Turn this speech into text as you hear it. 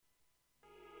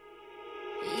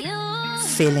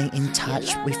Feeling in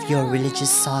touch with your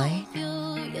religious side?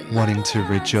 Wanting to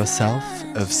rid yourself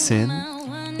of sin?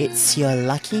 It's your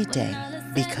lucky day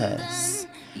because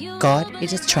God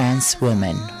is a trans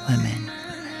woman.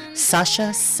 Sasha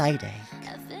Sidek.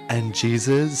 And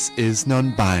Jesus is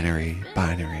non-binary,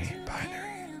 binary.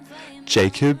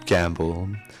 Jacob Gamble.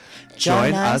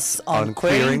 Join us on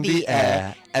Queering the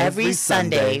Air every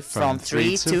Sunday from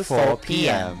 3 to 4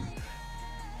 p.m.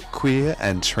 Queer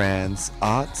and trans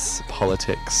arts,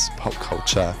 politics, pop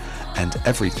culture, and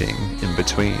everything in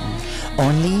between.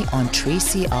 Only on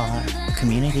 3CR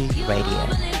Community Radio.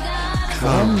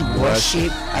 Come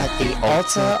worship at the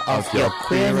altar of your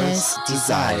queerness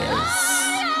desires.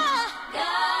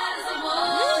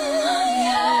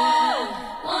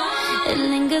 It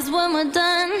lingers when we're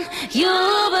done. You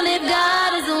believe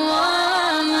God is a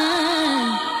woman.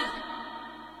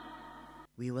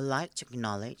 We would like to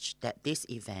acknowledge that this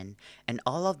event and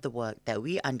all of the work that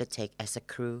we undertake as a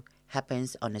crew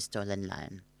happens on a stolen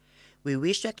land. We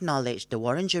wish to acknowledge the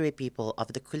Wurundjeri people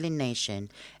of the Kulin Nation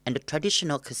and the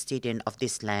traditional custodian of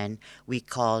this land we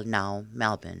call now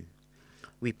Melbourne.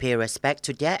 We pay respect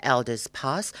to their elders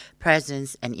past,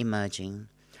 present, and emerging.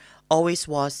 Always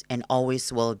was and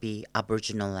always will be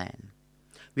Aboriginal land.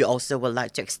 We also would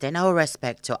like to extend our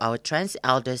respect to our trans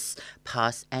elders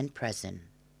past and present.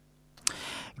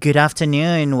 Good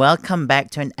afternoon. Welcome back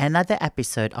to another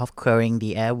episode of Queering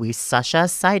the Air with Sasha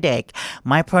Sidek.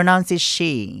 My pronouns is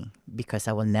she because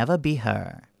I will never be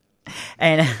her.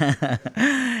 And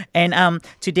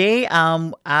today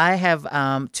I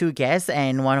have two guests,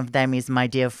 and one of them is my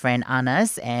dear friend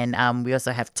Anas, and we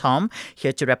also have Tom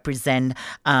here to represent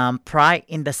Pride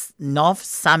in the North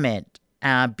Summit.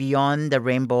 Beyond the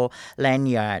Rainbow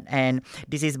Lanyard, and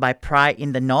this is by Pride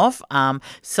in the North.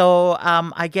 So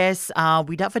I guess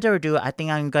without further ado, I think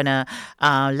I'm gonna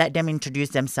let them introduce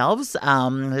themselves.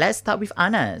 Let's start with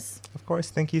Anas. Of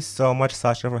course, thank you so much,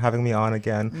 Sasha, for having me on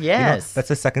again. Yes, that's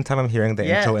the second time I'm hearing the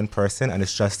intro in person, and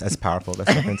it's just as powerful the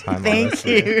second time. Thank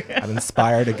you. I'm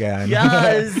inspired again.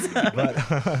 Yes. But,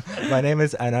 my name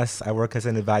is Anas. I work as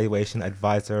an evaluation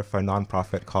advisor for a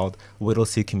nonprofit called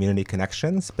Whittlesea Community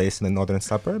Connections, based in the northern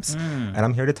suburbs, and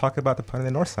I'm here to talk about the Pride in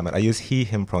the North Summit. I use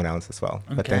he/him pronouns as well.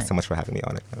 But thanks so much for having me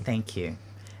on again. Thank you.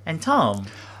 And Tom.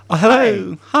 Oh,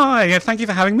 hello. Hi. Thank you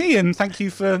for having me, and thank you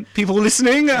for people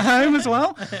listening at home as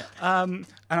well. And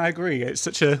I agree. It's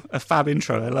such a fab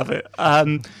intro. I love it.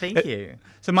 Thank you.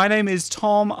 So my name is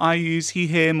Tom. I use he,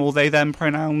 him, or they, them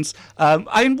pronouns.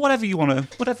 Whatever you want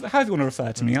to, however you want to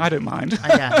refer to me, I don't mind.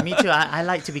 Yeah, me too. I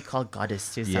like to be called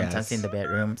goddess too sometimes in the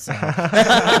bedroom. So.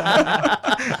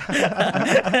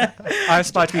 I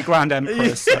aspire to be Grand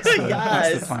Empress. That's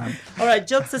the plan. All right,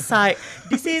 jokes aside,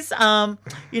 this is, the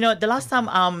last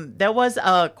time there was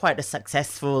quite a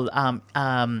successful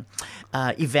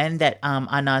event that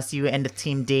Anas, you and the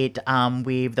team did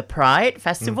with the Pride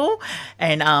Festival.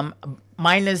 And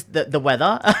minus the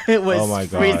weather. It was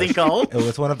freezing cold. It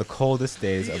was one of the coldest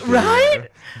days of the right? year.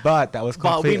 But that was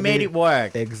completely... But we made it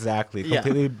work. Exactly.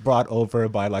 Completely brought over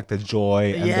by like the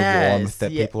joy and the warmth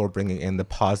that people were bringing in, the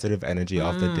positive energy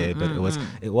of the day. But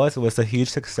it was a huge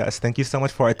success. Thank you so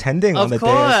much for attending on the day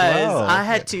as well.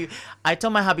 I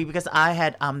told my hubby, because I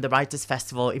had the Writers'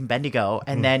 Festival in Bendigo,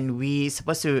 and then we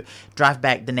supposed to drive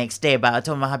back the next day. But I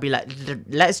told my hubby, like,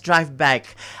 let's drive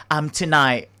back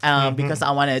tonight because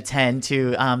I want to attend to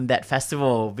that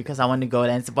festival, because I want to go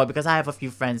there and support, because I have a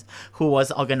few friends who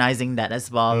was organizing that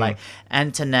as well, like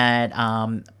Antoinette,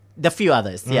 the few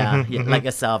others, like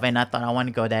yourself, and I thought I want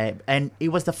to go there. And it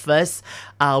was the first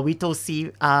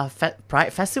Whittlesea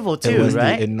Pride Festival too, right? It was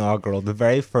the inaugural, the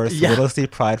very first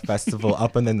Whittlesea Pride Festival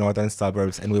up in the northern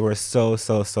suburbs, and we were so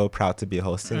proud to be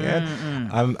hosting it.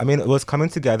 I mean, it was coming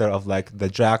together of like the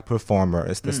drag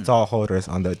performers, the stall holders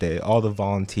on the day, all the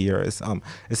volunteers,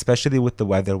 especially with the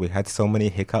weather. We had so many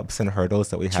hiccups and hurdles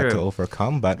that we had to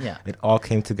overcome, but it all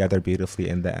came together beautifully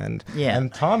in the end.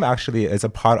 And Tom actually is a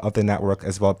part of the network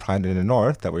as well, Pride in the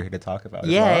North, that we're here to talk about.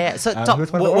 So Tom,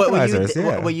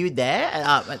 were you there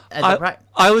at the Pride?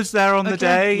 I was there on the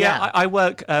day. I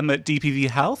work at DPV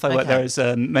Health. I work there as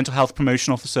a mental health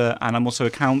promotion officer, and I'm also a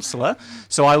counsellor.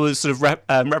 So I was sort of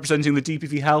representing the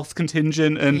DPV Health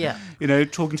contingent, and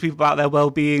talking to people about their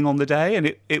well-being on the day.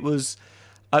 And it was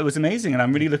it was amazing, and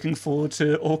I'm really looking forward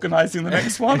to organising the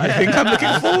next one. I think I'm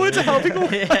looking forward to helping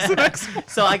organise the next one.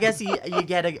 So I guess you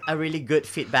get a really good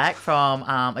feedback from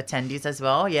attendees as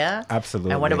well, yeah?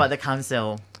 Absolutely. And what about the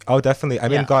council? Oh, definitely. I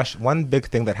mean, Yeah. gosh, one big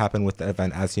thing that happened with the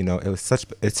event, as you know,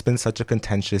 it's been such a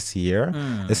contentious year,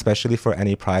 especially for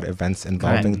any Pride events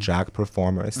involving drag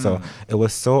performers. So it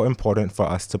was so important for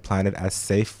us to plan it as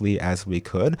safely as we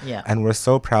could. Yeah. And we're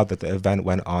so proud that the event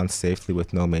went on safely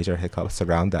with no major hiccups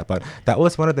around that. But that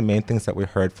was one of the main things that we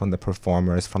heard from the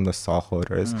performers, from the stall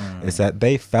holders, is that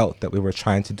they felt that we were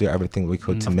trying to do everything we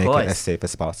could to make it course. as safe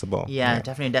as possible. Yeah,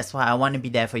 definitely. That's why I want to be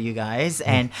there for you guys.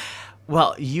 And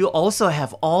well, you also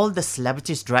have all the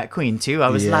celebrities drag queen too. I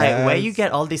was like, where you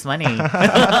get all this money?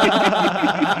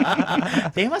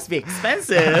 They must be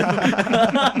expensive.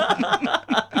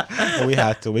 We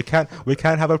had to. We can't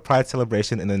have a Pride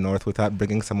celebration in the North without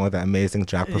bringing some of the amazing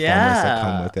drag performers that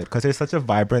come with it. Because there's such a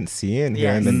vibrant scene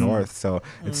here in the North. So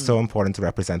it's so important to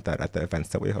represent that at the events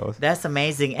that we host. That's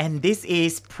amazing. And this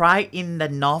is Pride in the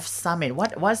North Summit.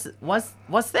 What's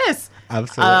this?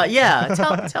 Absolutely.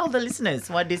 Tell the listeners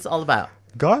what this is all about.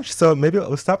 Gosh, so maybe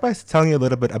we'll start by telling you a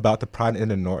little bit about the Pride in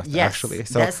the North, Yes, actually.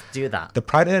 So let's do that. The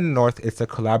Pride in the North is a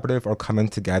collaborative or coming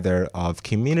together of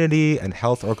community and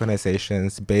health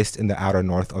organizations based in the outer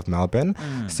north of Melbourne.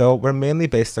 So we're mainly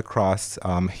based across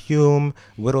Hume,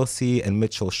 Whittlesea, and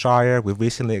Mitchell Shire. We've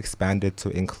recently expanded to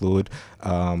include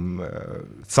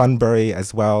Sunbury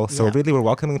as well. So really we're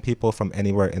welcoming people from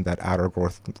anywhere in that outer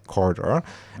growth corridor.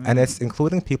 And it's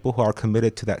including people who are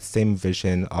committed to that same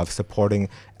vision of supporting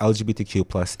LGBTQ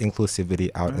plus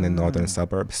inclusivity out in the northern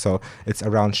suburbs. So it's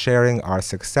around sharing our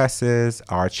successes,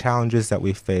 our challenges that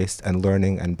we faced, and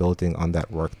learning and building on that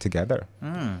work together.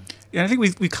 Yeah, I think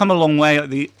we've come a long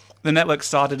way. The network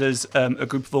started as a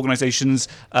group of organisations,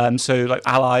 so like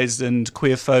allies and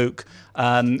queer folk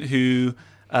who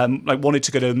wanted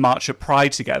to go to march at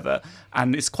Pride together,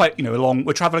 and it's quite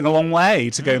we're travelling a long way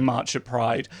to go march at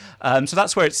Pride, so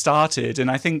that's where it started. And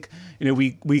I think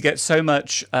we get so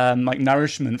much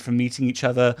nourishment from meeting each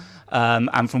other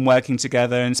and from working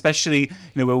together, and especially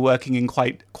we're working in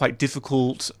quite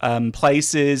difficult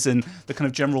places, and the kind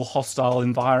of general hostile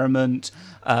environment.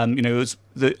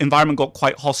 The environment got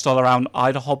quite hostile around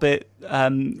Ida Hobbit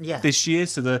this year,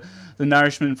 so the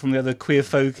nourishment from the other queer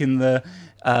folk in the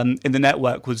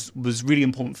network was really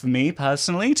important for me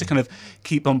personally, to kind of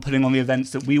keep on putting on the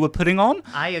events that we were putting on.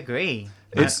 I agree.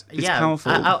 It's powerful.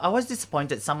 I was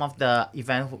disappointed some of the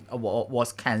event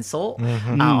was cancelled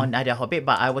on Ida Hobbit,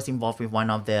 but I was involved with one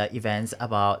of the events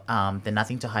about the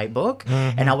Nothing to Hide book,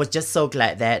 and I was just so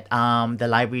glad that the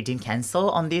library didn't cancel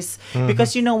on this,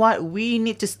 because you know what, we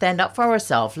need to stand up for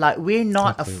ourselves. Like, we're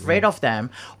not afraid of them.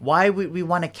 Why would we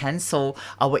want to cancel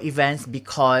our events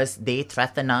because they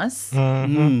threaten us?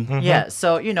 Yeah,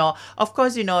 so of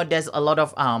course, there's a lot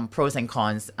of pros and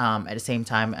cons at the same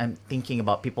time. I'm thinking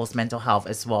about people's mental health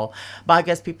as well, but I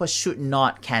guess people should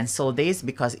not cancel this,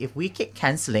 because if we keep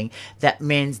canceling, that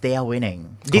means they are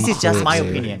winning. This is just my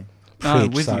opinion.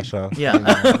 Preach, Sasha. Yeah.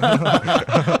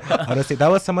 Honestly, that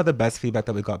was some of the best feedback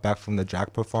that we got back from the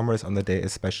drag performers on the day,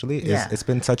 especially. It's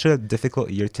been such a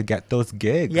difficult year to get those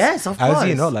gigs. Yes, of course. As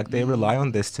you know, they rely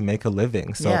on this to make a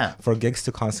living. So for gigs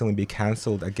to constantly be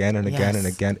cancelled again and again and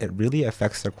again, it really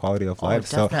affects their quality of life.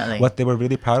 Definitely. So what they were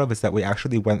really proud of is that we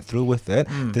actually went through with it,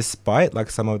 despite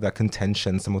some of that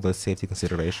contention, some of those safety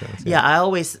considerations. Yeah, I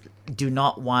always do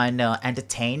not want to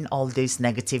entertain all this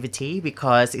negativity,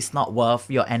 because it's not worth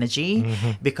your energy,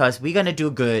 because we're going to do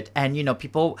good, and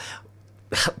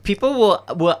people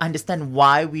will understand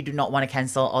why we do not want to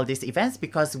cancel all these events,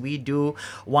 because we do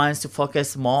want to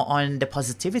focus more on the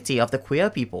positivity of the queer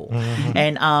people.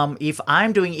 And if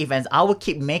I'm doing events, I will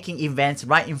keep making events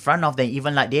right in front of them,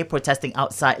 even like they're protesting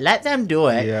outside. Let them do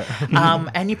it.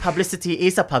 Any publicity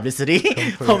is a publicity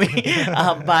for me.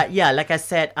 But yeah, like I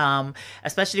said,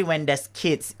 especially when there's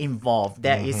kids involved,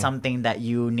 that is something that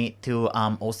you need to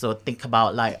also think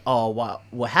about,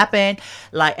 what happened.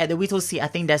 Like at the Whittlesea, I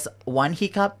think there's one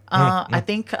hiccup. I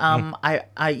think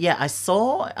I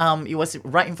saw it was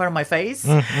right in front of my face,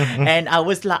 and I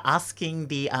was asking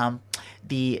the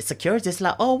security is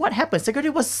what happened? Security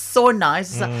was so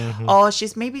nice.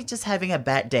 She's maybe just having a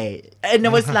bad day. And I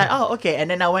was like, okay.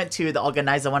 And then I went to the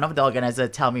organizer, one of the organizers,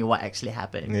 tell me what actually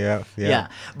happened. Yeah.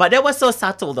 But that was so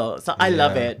subtle though. So I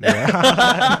love it.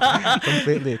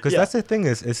 Completely. Because that's the thing,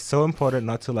 is it's so important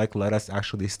not to let us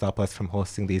actually stop us from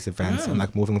hosting these events and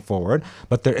moving forward.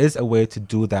 But there is a way to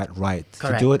do that right.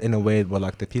 Correct. To do it in a way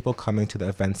where the people coming to the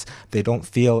events, they don't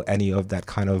feel any of that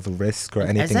kind of risk or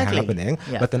anything happening.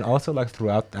 But then also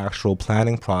throughout the actual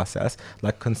planning process,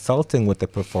 like consulting with the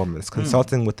performers,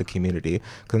 consulting with the community,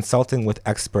 consulting with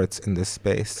experts in this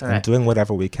space, and doing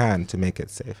whatever we can to make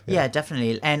it safe. Yeah,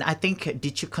 definitely. And I think,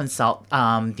 did you consult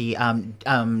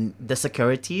the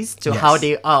securities to how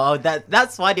they? Oh,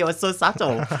 that's why they were so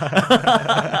subtle.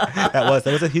 That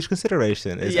was a huge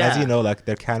consideration. As you know, like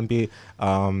there can be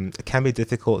it can be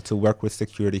difficult to work with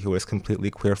security who is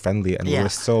completely queer friendly, and we were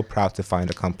so proud to find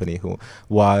a company who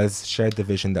shared the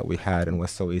vision that we had and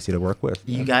was so easy to work with.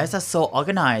 You guys are so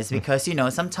organized, because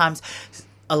sometimes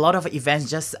a lot of events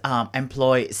just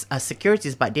employ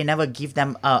securities, but they never give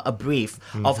them a brief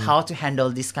of how to handle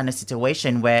this kind of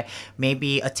situation where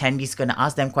maybe attendees gonna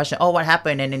ask them question, oh, what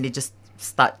happened, and then they just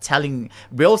start telling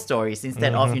real stories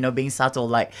instead of being subtle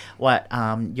like what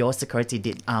your security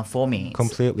did for me.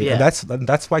 Completely. And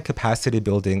that's why capacity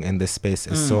building in this space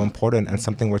is so important, and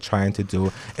something we're trying to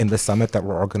do in the summit that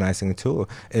we're organizing too,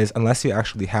 is unless you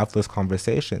actually have those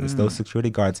conversations, those security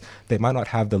guards, they might not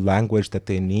have the language that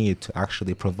they need to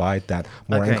actually provide that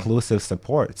more inclusive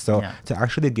support. So to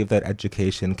actually give that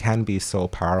education can be so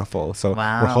powerful. So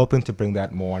we're hoping to bring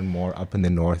that more and more up in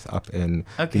the north, up in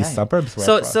these suburbs.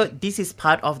 So this is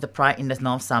part of the Pride in the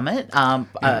North Summit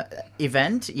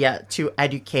event, to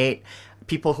educate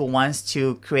people who wants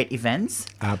to create events.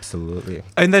 Absolutely.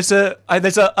 And there's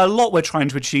a lot we're trying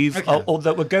to achieve, or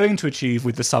that we're going to achieve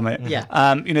with the summit.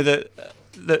 The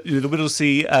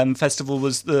Whittlesea Festival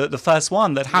was the first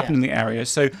one that happened in the area.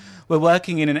 So we're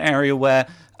working in an area where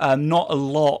not a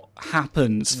lot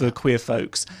happens for queer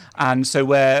folks, and so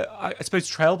we're, I suppose,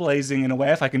 trailblazing in a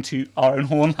way, if I can toot our own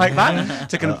horn like that,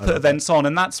 to kind of put events on.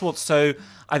 And that's what's so,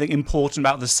 I think, important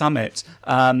about the summit.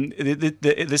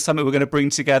 This summit, we're going to bring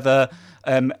together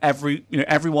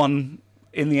everyone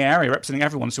in the area, representing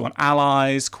everyone. So we want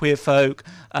allies, queer folk,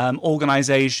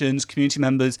 organisations, community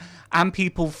members, and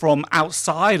people from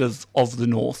outside of the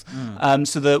North,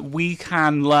 so that we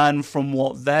can learn from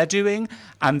what they're doing,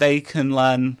 and they can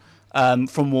learn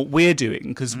from what we're doing,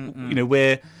 because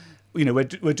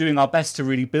we're doing our best to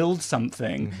really build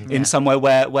something in somewhere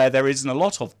where there isn't a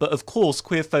lot of. But of course,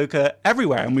 queer folk are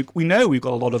everywhere, and we know we've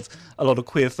got a lot of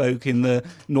queer folk in the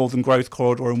Northern Growth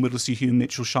Corridor and Whittlesea, Hume,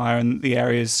 Mitchellshire, and the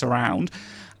areas surround.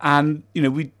 And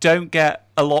we don't get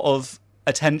a lot of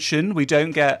attention. We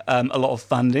don't get a lot of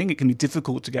funding. It can be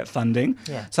difficult to get funding.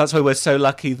 So that's why we're so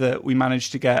lucky that we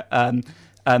managed to get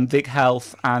Vic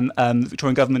Health and the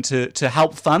Victorian Government to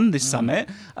help fund this summit,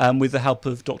 with the help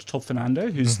of Dr. Todd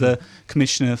Fernando, who's the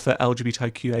Commissioner for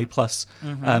LGBTQA plus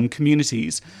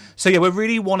communities. So we're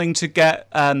really wanting to get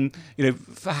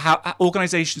for how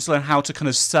organisations learn how to kind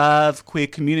of serve queer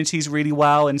communities really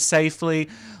well and safely,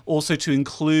 also to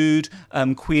include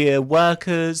queer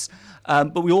workers,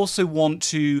 but we also want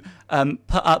to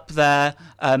put up there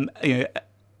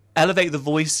elevate the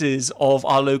voices of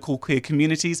our local queer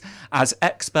communities as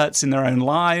experts in their own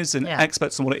lives and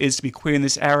experts on what it is to be queer in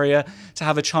this area, to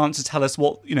have a chance to tell us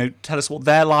what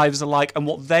their lives are like and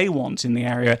what they want in the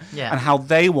area and how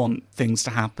they want things to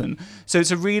happen. So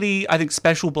it's a really, I think,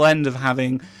 special blend of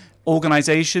having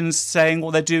organisations saying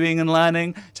what they're doing and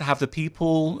learning, to have the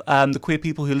people, the queer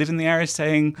people who live in the area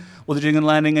saying what they're doing and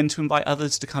learning, and to invite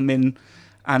others to come in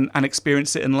and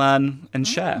experience it and learn and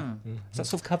share. Has that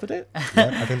sort of covered it?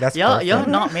 Yeah, I think that's you're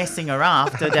not messing around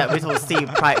after that Whittlesea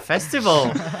Pride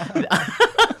Festival.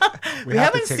 We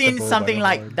haven't seen something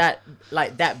like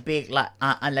that big,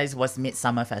 unless it was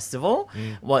Midsummer Festival.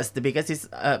 Was the biggest?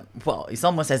 It's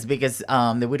almost as big as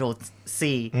the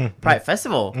Whittlesea Pride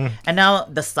Festival. And now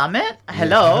the summit.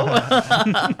 Hello.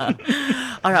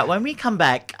 All right. When we come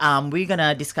back, we're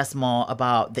gonna discuss more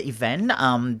about the event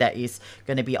that is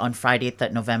gonna be on Friday,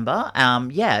 3rd November.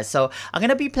 So I'm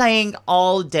gonna be playing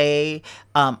all day.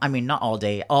 Not all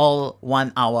day, all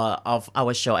 1 hour of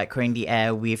our show at Queering the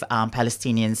Air with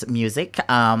Palestinians music,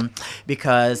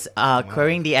 because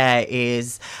Queering the Air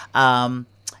is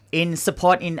in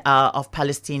support of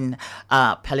Palestine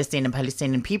and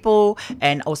Palestinian people,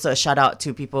 and also a shout out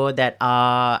to people that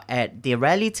are at the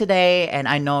rally today. And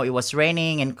I know it was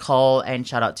raining and cold, and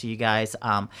shout out to you guys.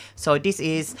 So this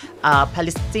is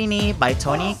Palestini by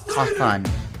Tony Cawthon.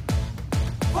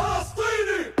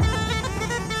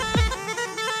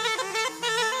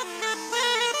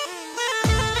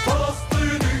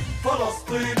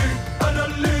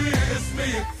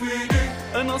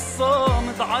 أنا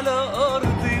الصامد على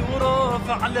أرضي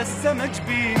ورافع على السما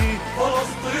جبيني.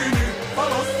 فلسطيني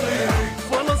فلسطيني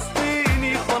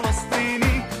فلسطيني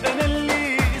فلسطيني، أنا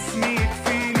اللي اسمي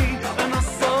يكفيني. أنا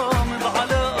الصامد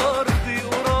على أرضي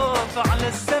ورافع على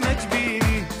السما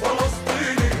جبيني.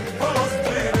 فلسطيني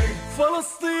فلسطيني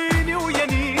فلسطيني، ويا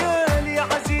نيالي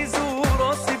عزيز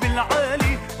وراسي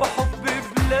بالعالي، وحبي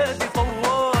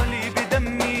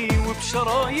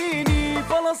شراييني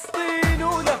فلسطين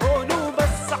ولهون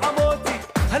وبس عمودي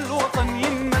هالوطن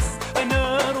ينمس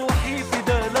أنا روحي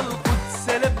فدا للقدس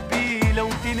لبي لو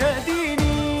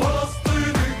تناديني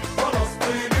فلسطيني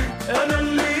فلسطيني أنا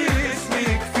اللي اسمي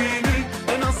يكفيني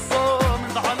أنا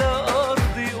الصامد على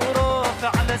أرضي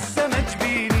ورافع على السما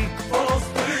جبيني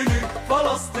فلسطيني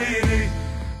فلسطيني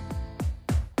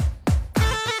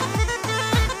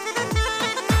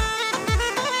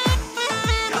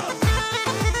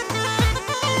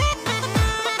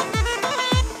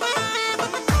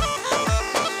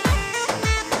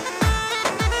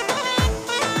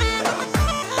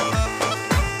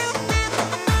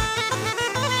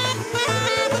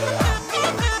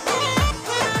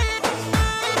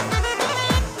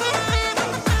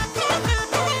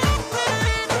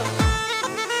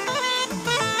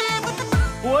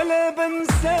ولا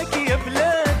بنساك يا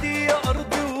بلادي يا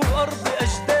أرضي وأرض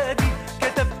أجدادي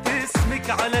كتبت اسمك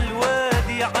على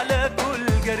الوادي على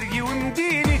كل قرية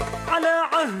ومدينة على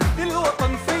عهد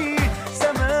الوطن فيه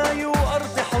سماي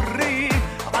وأرض حرية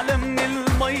على من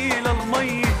المي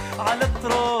للمي على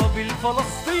التراب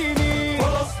الفلسطيني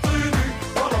فلسطيني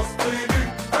فلسطيني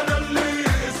أنا اللي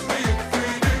اسمي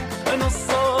يكفيني أنا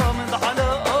الصامد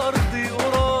على أرضي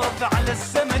ورافع على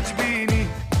السما جبيني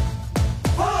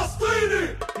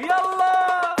فلسطيني يلا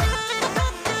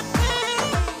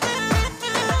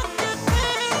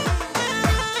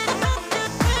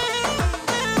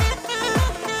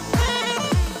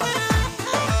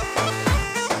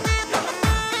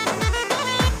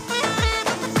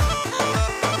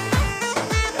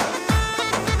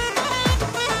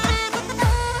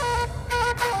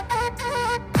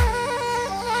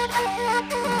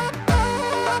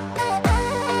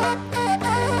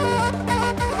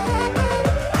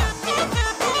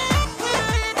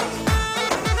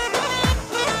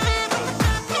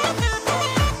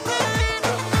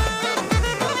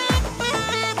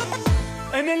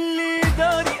أنا اللي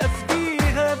داري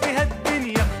أفديها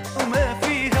بهالدنيا وما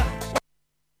فيها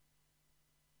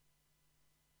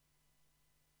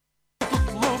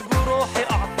تطلب روحي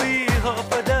أعطيها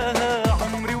فداها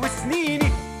عمري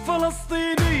وسنيني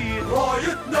فلسطينية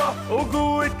رايتنا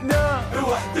وقوتنا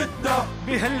بوحدتنا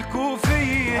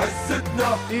بهالكوفية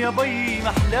عزتنا يا بي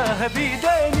محلاها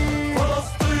بيداني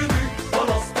فلسطيني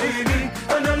فلسطيني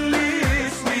أنا اللي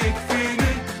اسمي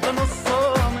يكفيني أنا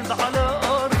الصامد على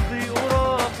أرضي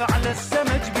ورافع على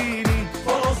السما جبيني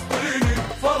فلسطيني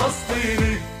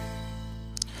فلسطيني.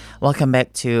 Welcome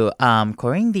back to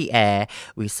Coring the Air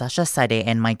with Sasha Sade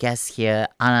and my guests here,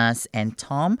 Anas and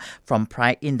Tom from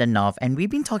Pride in the North. And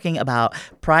we've been talking about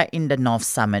Pride in the North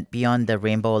Summit Beyond the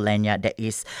Rainbow Lanyard that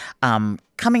is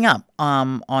coming up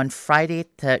on Friday,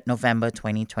 3rd November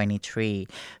 2023.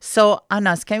 So,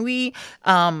 Anas, can we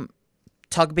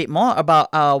talk a bit more about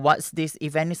what this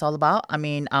event is all about? I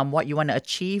mean, what you want to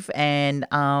achieve and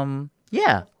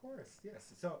yeah.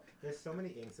 So there's so many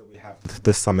aims that we have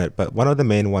this summit, but one of the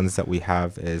main ones that we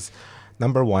have is,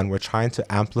 number one, we're trying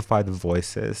to amplify the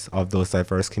voices of those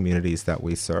diverse communities that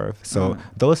we serve. So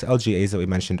those LGAs that we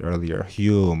mentioned earlier,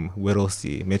 Hume,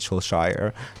 Whittlesea,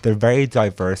 Mitchellshire, they're very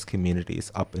diverse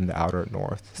communities up in the outer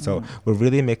north. So we're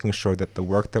really making sure that the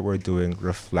work that we're doing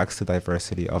reflects the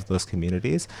diversity of those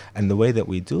communities. And the way that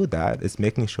we do that is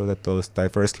making sure that those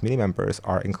diverse community members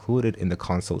are included in the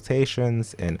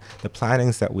consultations, in the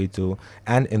plannings that we do,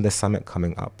 and in the summit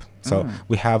coming up. So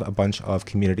we have a bunch of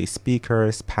community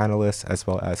speakers, panelists, as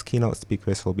well as keynote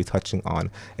speakers who will be touching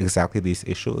on exactly these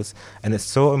issues. And it's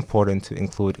so important to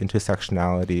include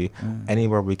intersectionality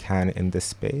anywhere we can in this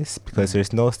space, because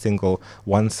there's no single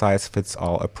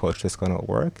one-size-fits-all approach that's going to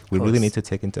work. We really need to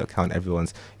take into account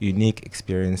everyone's unique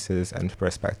experiences and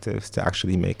perspectives to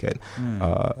actually make it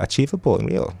achievable and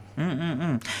real.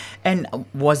 And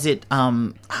was it,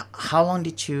 how long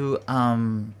did you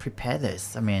prepare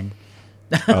this? I mean...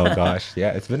 Oh gosh,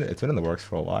 yeah, it's been in the works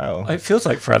for a while. It feels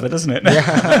like forever, doesn't it?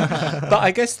 Yeah. But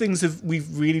I guess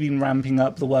we've really been ramping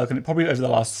up the work, and it probably over the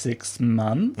last 6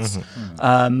 months.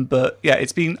 But yeah,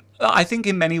 it's been. I think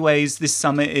in many ways this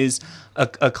summit is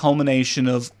a culmination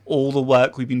of all the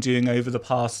work we've been doing over the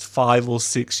past 5 or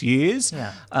 6 years.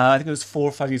 Yeah. I think it was 4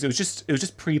 or 5 years. It was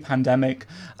just pre-pandemic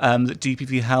that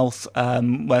DPP Health,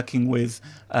 working with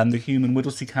the Hume and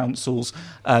Whittlesea councils,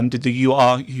 did the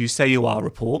You Say You Are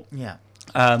report. Yeah.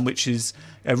 which is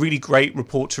a really great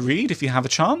report to read if you have a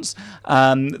chance.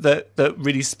 That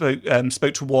really spoke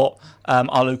to what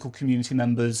our local community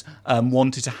members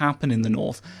wanted to happen in the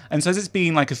north. And so as it's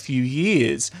been like a few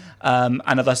years, and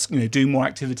of us, doing more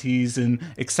activities and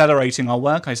accelerating our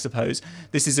work, I suppose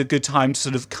this is a good time to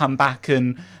sort of come back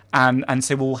and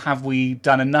say, well, have we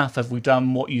done enough? Have we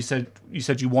done what you said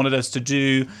you wanted us to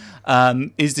do?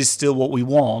 Is this still what we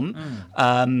want?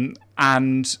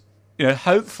 And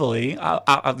hopefully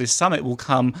out of this summit will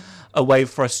come a way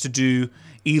for us to do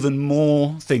even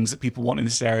more things that people want in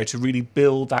this area, to really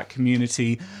build that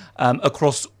community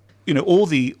across all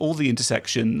the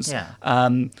intersections,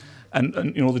 and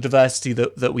all the diversity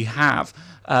that we have.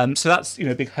 So that's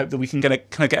a big hope that we can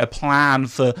get a plan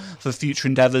for future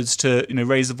endeavours to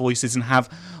raise the voices and have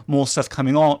more stuff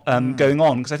going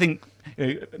on. Because I think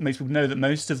most people know that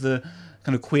most of the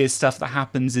kind of queer stuff that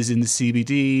happens is in the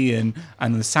CBD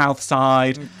and the South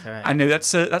Side. Okay. I know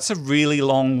that's a really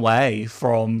long way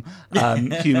from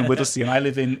human Whittlesey, and I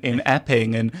live in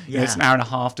Epping, and it's an hour and a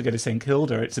half to go to St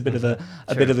Kilda. It's a bit of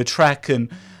a trek, and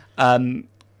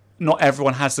not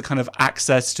everyone has the kind of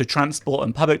access to transport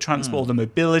and public transport, the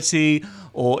mobility,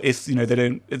 or if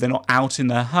they're not out in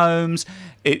their homes,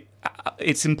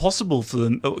 it's impossible for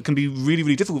them. It can be really,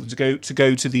 really difficult to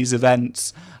go to these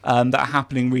events that are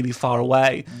happening really far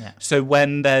away. Yeah. So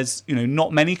when there's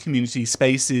not many community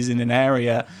spaces in an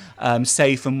area,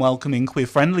 safe and welcoming,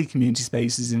 queer-friendly community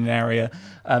spaces in an area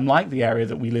like the area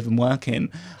that we live and work in,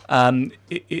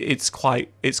 it's quite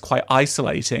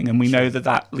isolating, and we know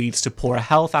that leads to poorer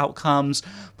health outcomes,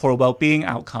 poorer well-being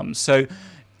outcomes. So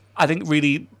I think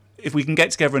really, if we can get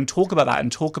together and talk about that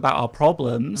and talk about our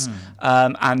problems,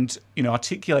 and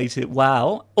articulate it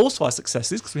well, also our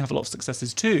successes, because we have a lot of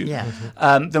successes too,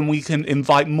 then we can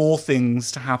invite more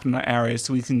things to happen in that area,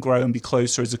 so we can grow and be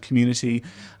closer as a community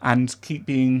and keep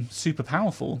being super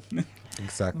powerful.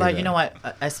 Exactly. But you know what?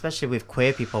 Especially with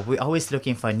queer people, we're always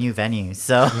looking for new venues.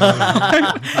 So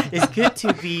it's good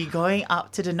to be going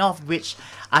up to the north, which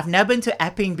I've never been to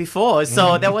Epping before.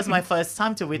 So that was my first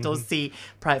time to Whittlesea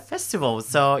Pride Festival.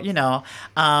 So,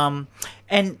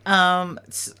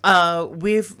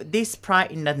 with this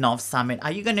Pride in the North Summit,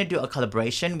 are you going to do a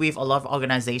collaboration with a lot of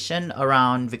organizations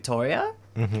around Victoria?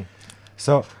 Mm-hmm.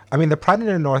 So, the Pride in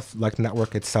the North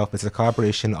network itself is a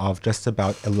collaboration of just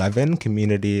about 11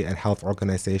 community and health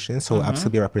organizations who will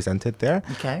absolutely be represented there.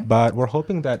 Okay. But we're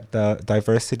hoping that the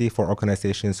diversity for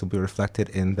organizations will be reflected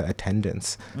in the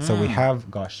attendance. So we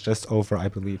have, just over, I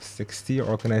believe, 60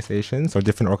 organizations or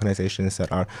different organizations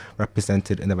that are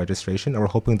represented in the registration. And we're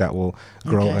hoping that will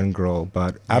grow and grow.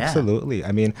 But absolutely,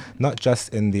 not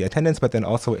just in the attendance, but then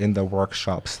also in the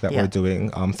workshops that we're doing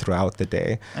throughout the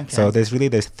day. Okay. So there's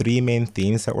three main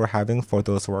themes that we're having for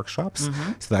those workshops.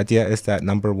 So the idea is that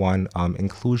number one,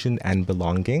 inclusion and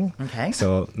belonging. Okay.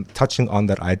 So touching on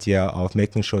that idea of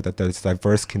making sure that those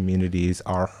diverse communities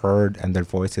are heard and their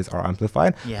voices are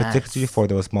amplified, particularly for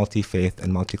those multi-faith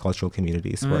and multicultural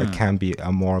communities where it can be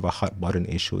more of a hot button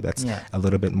issue that's a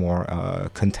little bit more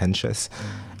contentious.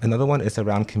 Another one is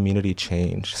around community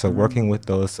change. So working with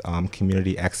those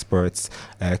community experts,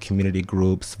 community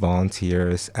groups,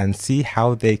 volunteers, and see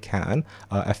how they can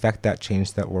affect that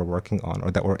change that we're working on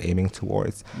or that we're aiming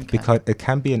towards. Okay. Because it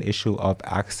can be an issue of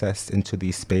access into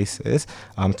these spaces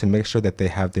to make sure that they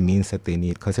have the means that they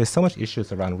need. Because there's so much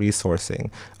issues around resourcing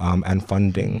and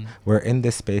funding, where in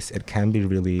this space it can be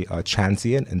really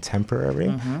transient and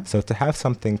temporary. So to have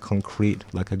something concrete,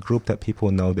 like a group that people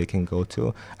know they can go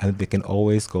to and they can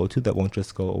always go to, that won't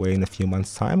just go away in a few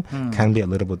months' time, can be a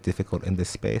little bit difficult in this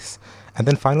space. And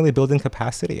then finally, building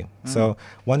capacity. So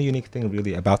one unique thing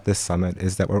really about this summit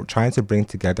is that we're trying to bring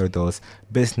together those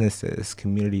businesses,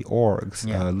 community orgs,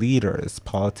 leaders,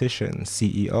 politicians,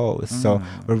 CEOs. So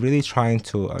we're really trying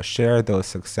to share those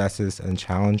successes and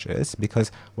challenges,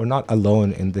 because we're not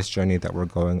alone in this journey that we're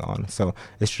going on. So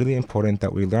it's really important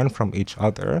that we learn from each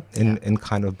other in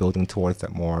kind of building towards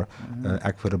that more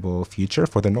equitable future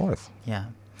for the North. Yeah.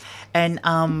 And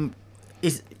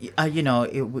with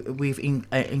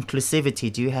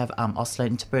inclusivity, do you have Auslan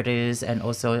interpreters and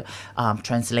also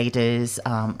translators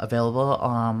available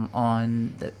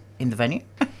in the venue?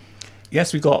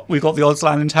 Yes, we've got the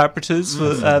Auslan interpreters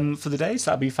for the day,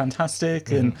 so that'd be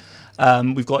fantastic. And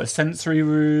we've got a sensory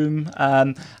room,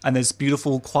 and there's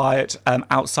beautiful, quiet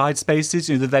outside spaces.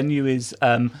 The venue is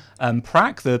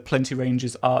PRAC, the Plenty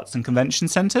Ranges Arts and Convention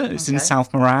Centre. It's in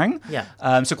South Morang. Yeah.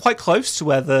 So quite close to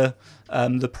where the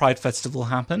Pride Festival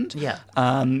happened. Yeah.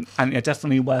 And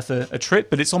definitely worth a trip.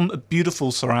 But it's on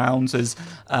beautiful surrounds. There's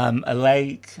a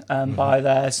lake by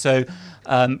there. So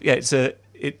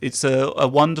it's a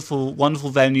wonderful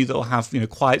venue that will have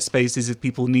quiet spaces if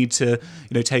people need to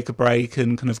take a break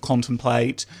and kind of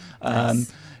contemplate.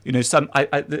 Nice.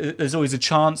 There's always a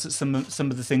chance that some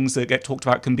of the things that get talked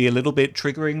about can be a little bit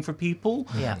triggering for people.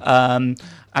 Yeah.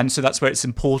 And so that's where it's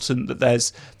important that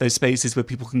there's those spaces where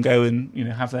people can go and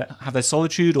have their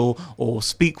solitude or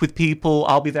speak with people.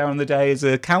 I'll be there on the day as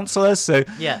a counsellor, so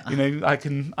Yeah.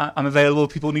 I'm available if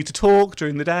people need to talk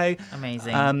during the day.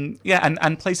 Amazing.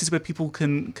 And places where people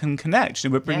can connect.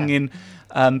 We're bringing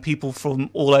in people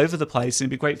from all over the place, and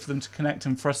it'd be great for them to connect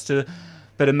and for us to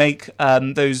better make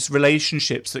those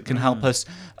relationships that can help us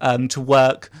to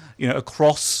work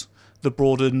across the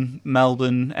broader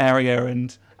Melbourne area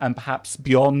and perhaps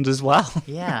beyond as well.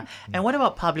 Yeah. And what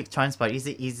about public transport? Is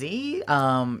it easy?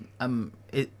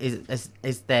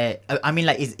 Is there?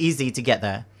 It's easy to get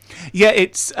there. Yeah,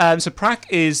 it's so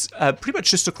Prac is pretty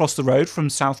much just across the road from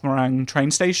South Morang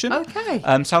train station. Okay.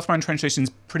 South Morang train station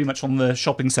is pretty much on the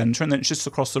shopping centre, and then it's just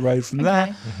across the road from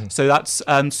there. So that's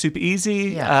super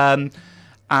easy. Yeah.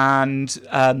 And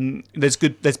there's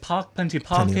plenty of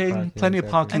parking,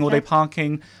 all day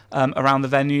parking around the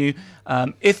venue.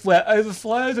 If we're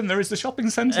overflow, then there is the shopping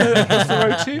centre across the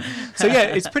road too. So yeah,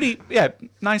 it's pretty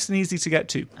nice and easy to get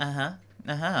to.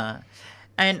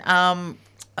 And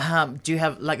do you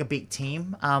have like a big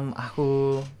team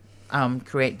who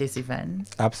create this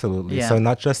event? Absolutely. Yeah. So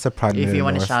not just the Pride If in you the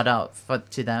want to North. shout out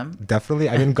to them. Definitely.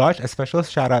 I mean, gosh, a special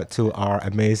shout out to our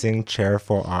amazing chair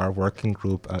for our working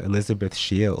group, Elizabeth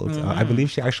Shields. I believe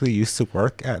she actually used to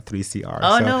work at 3CR.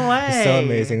 Oh, so no way. It's so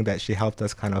amazing that she helped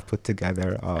us kind of put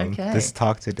together this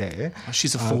talk today.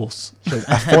 She's a force. She's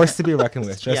a force to be reckoned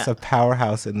with, just Yeah. a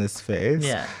powerhouse in this space.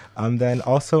 Yeah. Then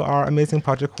also our amazing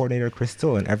project coordinator,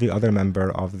 Crystal, and every other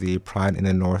member of the Pride in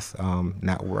the North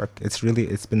network.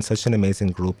 It's been such an amazing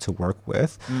group to work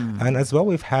with. And as well,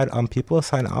 we've had people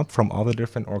sign up from all the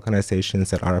different organizations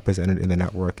that are represented in the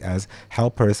network as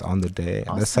helpers on the day.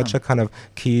 And that's such a kind of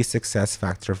key success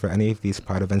factor for any of these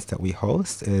Pride events that we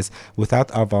host is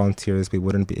without our volunteers, we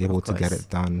wouldn't be able to get it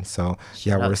done. So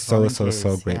yeah, out we're to so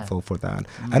volunteers, grateful for that.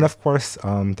 And of course,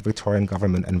 the Victorian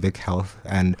government and Vic Health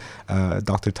and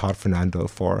Dr. Todd Fernando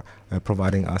for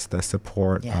providing us the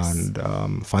support and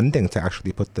funding to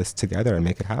actually put this together and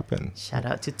make it happen. Shout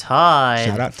out to Todd.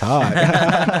 Shout out Todd.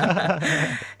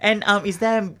 And is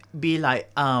there be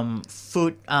like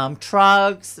food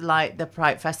trucks like the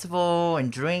Pride Festival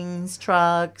and drinks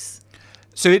trucks?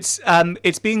 So it's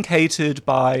being catered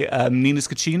by Nina's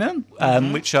Cucina,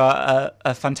 which are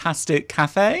a fantastic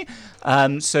cafe.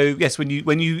 So yes,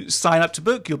 when you sign up to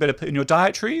book, you'll better put in your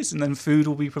dietaries, and then food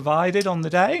will be provided on the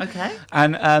day. Okay.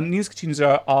 And Nina's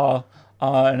Cucinas are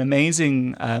an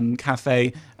amazing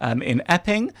cafe in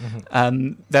Epping.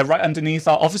 They're right underneath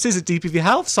our offices at DPV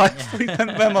Health, so I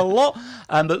frequent them a lot.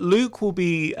 But Luke will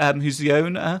be, who's the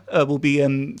owner, will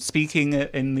be speaking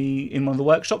in one of the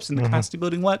workshops, in the capacity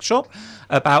building workshop,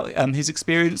 about his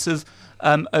experience of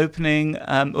opening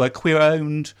a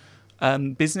queer-owned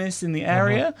business in the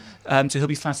area. So he'll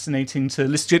be fascinating to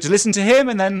listen to him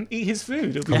and then eat his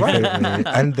food. It'll be great.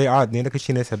 And Nina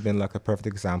Cucinas have been like a perfect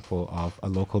example of a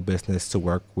local business to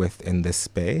work with in this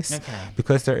space. Okay.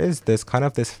 Because there is this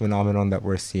phenomenon that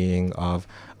we're seeing of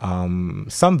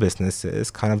some businesses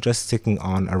kind of just sticking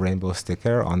on a rainbow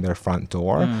sticker on their front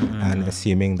door and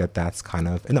assuming that that's kind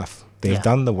of enough. They've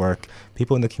done the work.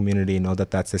 People in the community know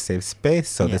that that's a safe space,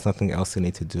 so there's nothing else they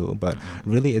need to do. But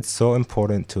really, it's so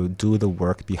important to do the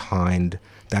work behind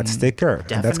that sticker.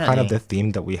 And that's kind of the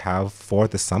theme that we have for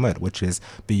the summit, which is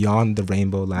beyond the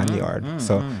rainbow lanyard.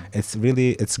 So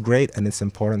it's great, and it's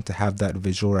important to have that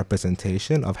visual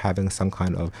representation of having some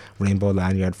kind of rainbow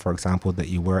lanyard, for example, that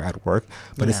you wear at work.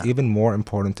 But it's even more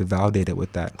important to validate it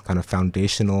with that kind of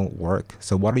foundational work.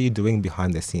 So what are you doing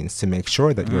behind the scenes to make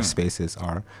sure that your spaces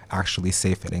are actually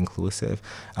safe and inclusive?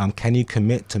 Can you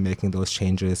commit to making those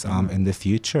changes in the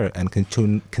future and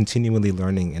continually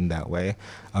learning in that way?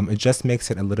 It just makes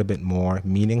it a little bit more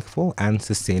meaningful and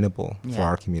sustainable for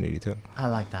our community too. I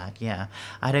like that, yeah.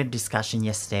 I had a discussion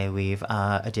yesterday with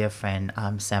a dear friend,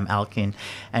 Sam Alkin,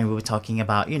 and we were talking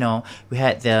about, we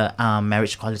had the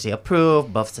marriage equality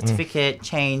approved, birth certificate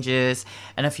changes,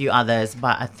 and a few others.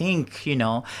 But I think,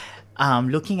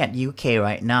 looking at UK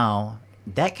right now,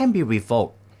 that can be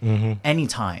revoked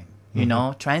anytime.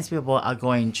 Trans people are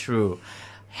going through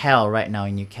hell right now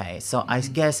in UK. So I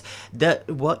guess the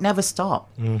work never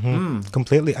stopped.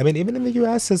 Completely. I mean, even in the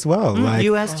U.S. as well. Like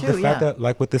US too, the fact yeah. that,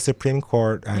 like, with the Supreme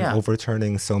Court and Yeah.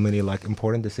 overturning so many like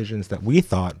important decisions that we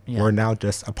thought Yeah. were now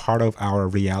just a part of our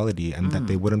reality and that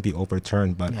they wouldn't be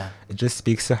overturned, but Yeah. it just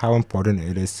speaks to how important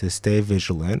it is to stay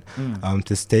vigilant,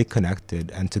 to stay connected,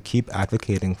 and to keep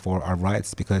advocating for our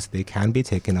rights because they can be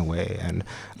taken away, and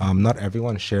not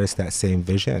everyone shares that same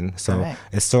vision. So Correct.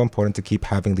 it's so important to keep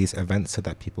having these events so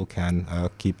that people can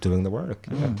keep doing the work.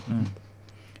 Yeah.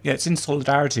 Yeah, it's in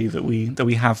solidarity that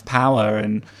we have power,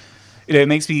 and it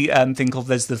makes me think of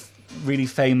there's the really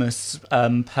famous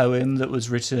poem that was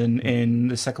written in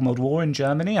the Second World War in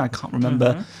Germany. I can't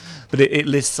remember, but it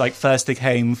lists like first they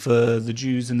came for the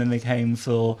Jews, and then they came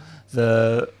for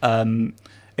the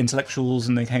intellectuals,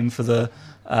 and they came for the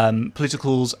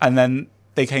politicals, and then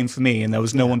they came for me, and there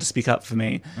was no one to speak up for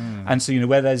me. And so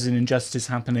where there's an injustice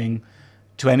happening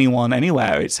to anyone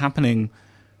anywhere, it's happening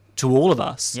to all of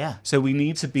us. Yeah. So we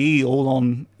need to be all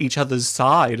on each other's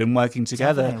side and working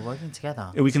together. Definitely working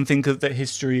together. We can think of that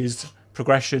history as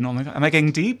progression. Am I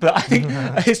getting deep? But I think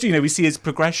history, we see as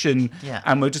progression, Yeah.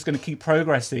 and we're just going to keep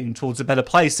progressing towards a better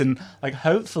place, and like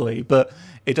hopefully, but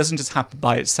it doesn't just happen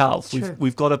by itself. True.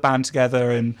 We've got to band together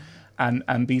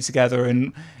and be together,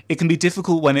 and it can be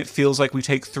difficult when it feels like we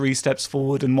take 3 steps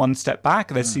forward and 1 step back.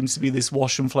 There seems to be this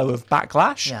wash and flow of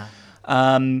backlash. Yeah.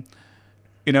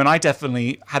 And I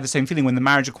definitely had the same feeling when the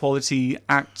Marriage Equality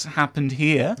Act happened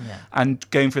here, Yeah. and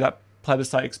going through that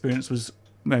plebiscite experience was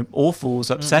awful, was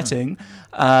upsetting.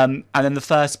 And then the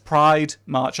first Pride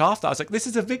march after, I was like, this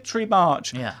is a victory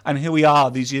march. Yeah. And here we are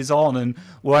these years on, and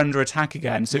we're under attack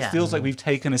again. So Yeah. it feels like we've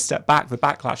taken a step back, the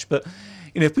backlash. But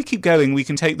if we keep going, we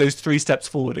can take those 3 steps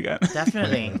forward again.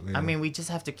 Definitely. I mean, we just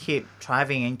have to keep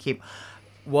striving and keep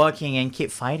working and keep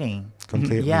fighting.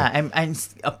 Completely. Yeah, and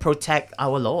protect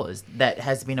our laws that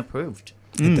has been approved.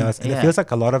 It does. And Yeah. it feels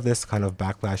like a lot of this kind of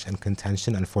backlash and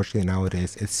contention, unfortunately,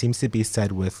 nowadays, it seems to be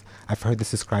said with, I've heard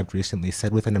this described recently,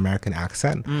 said with an American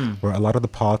accent, where a lot of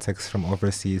the politics from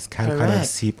overseas can kind of Correct.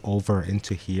 seep over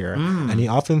into here. And you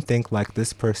often think, like,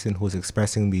 this person who's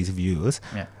expressing these views,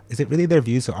 Yeah. is it really their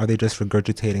views, or are they just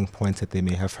regurgitating points that they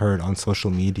may have heard on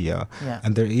social media? Yeah.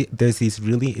 And there's these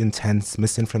really intense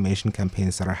misinformation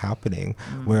campaigns that are happening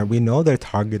where we know they're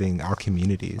targeting our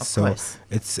communities. Of So course.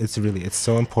 it's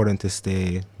so important to stay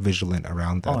vigilant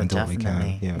around that Oh, and do what we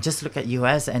definitely. can. Yeah. Just look at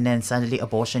US and then suddenly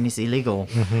abortion is illegal.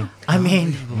 I mean,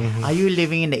 are you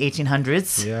living in the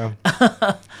 1800s? Yeah.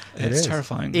 It's is.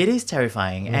 terrifying. It is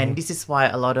terrifying. And this is why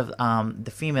a lot of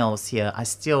the females here are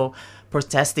still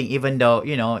protesting, even though,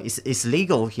 it's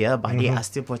legal here, but they are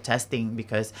still protesting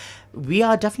because we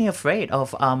are definitely afraid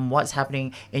of what's happening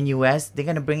in US. They're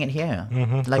going to bring it here.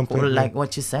 Completely. Like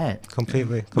what you said.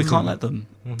 Completely. We can't let them.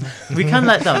 We can't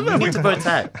let them. We need to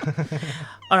protect.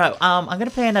 All right. I'm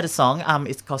gonna play another song.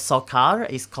 It's called Sokar.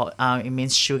 It's called. It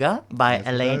means sugar by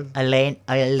Alina.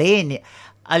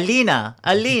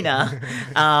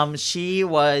 She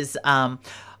was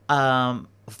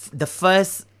the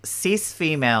first cis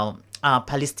female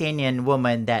Palestinian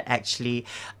woman that actually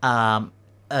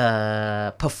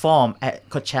performed at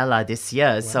Coachella this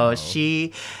year. So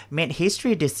she made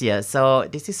history this year. So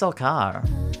this is Sokar.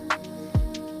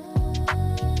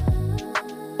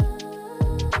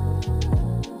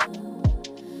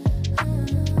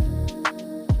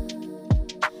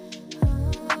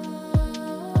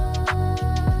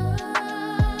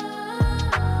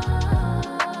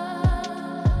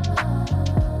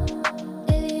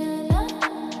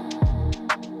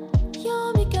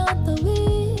 يومي كان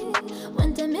طويل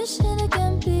وانت مش هنا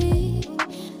جنبي،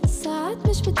 ساعات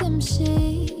مش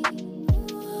بتمشي،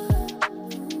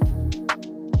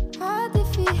 عادي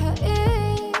فيها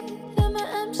ايه لما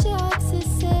امشي عكس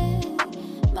السير،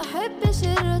 ما احبش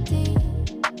الروتين،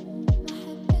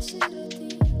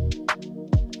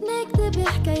 نكتب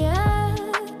حكايات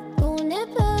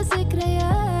ونبقى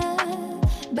ذكريات،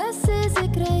 بس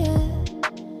ذكريات.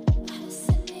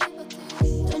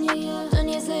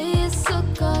 دنيا زي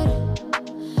السكر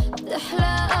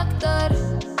تحلى أكتر،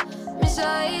 مش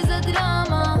عايزة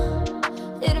دراما،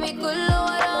 ارمي كله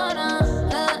ورانا.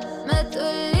 ما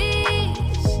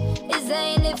تقوليش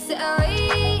ازاي نفسي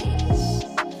أعيش،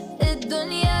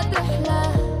 الدنيا تحلى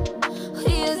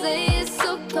وهي زي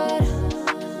السكر.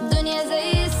 دنيا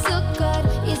زي السكر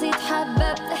يزيد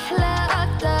حبة بتحلى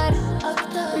أكتر،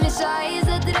 مش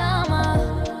عايزة دراما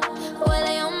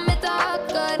ولا يوم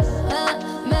متعكر.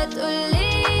 ما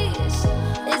تقوليش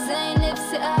ازاي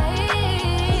نفسي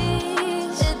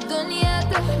اعيش، الدنيا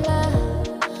تحلى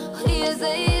وهي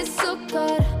زي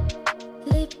السكر.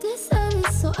 ليه بتسأل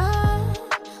السؤال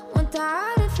وانت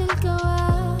عارف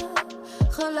الجواب؟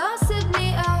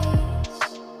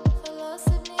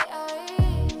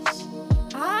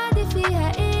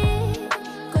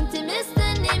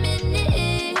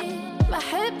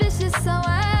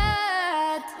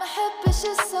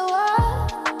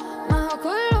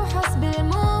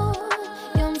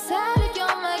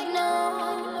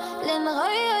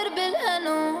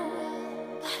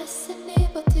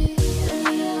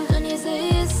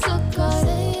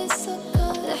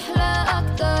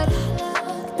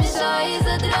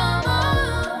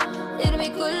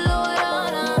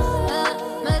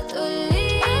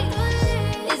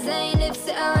 إزاي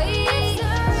نفسي أعيش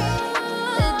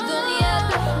الدنيا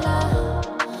تحلى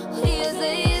وهي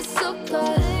زي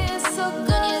السكر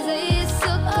الدنيا زي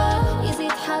السكر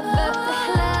يزيد حبة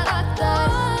بتحلى أكتر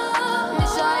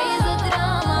مش عايزة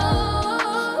دراما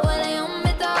ولا يوم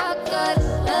متعكر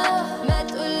ما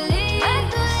تقوليش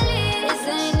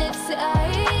إزاي نفسي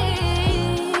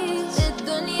أعيش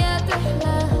الدنيا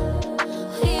تحلى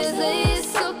وهي زي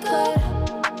السكر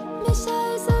مش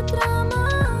عايزة دراما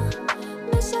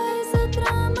مش عايزة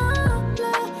دراما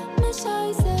لا مش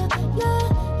عايزة لا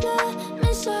لا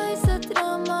مش عايزة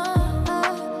دراما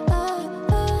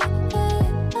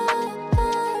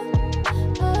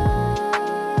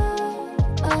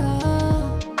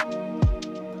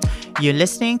You're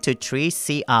listening to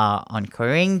 3CR on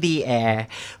Currying the Air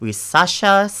with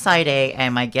Sasha, Saide,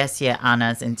 and my guests here,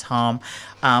 Anas and Tom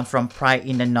from Pride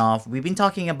in the North. We've been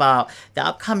talking about the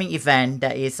upcoming event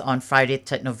that is on Friday,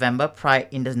 3rd November, Pride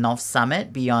in the North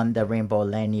Summit Beyond the Rainbow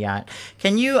Lanyard.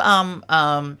 Can you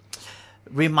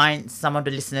remind some of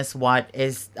the listeners what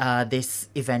is this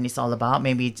event is all about?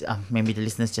 Maybe the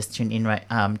listeners just tuned in right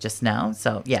just now.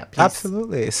 So yeah, please.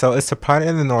 Absolutely. So it's a Pride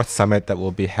in the North Summit that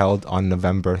will be held on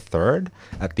November 3rd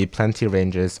at the Plenty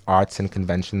Ranges Arts and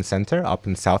Convention Center up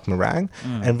in South Morang.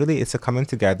 And really it's a coming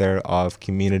together of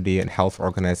community and health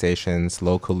organizations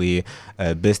locally,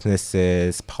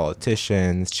 businesses,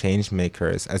 politicians, change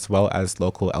makers, as well as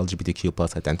local LGBTQ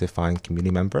plus identifying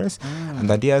community members. And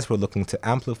the idea is we're looking to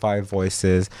amplify voices,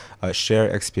 share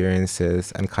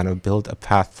experiences, and kind of build a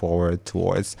path forward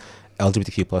towards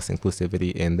LGBTQ plus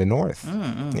inclusivity in the North.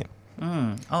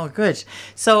 Oh, good.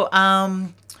 So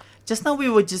just now we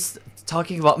were just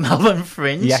talking about Melbourne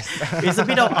Fringe. Yes. It's a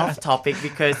bit of off topic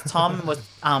because Tom was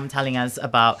telling us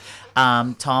about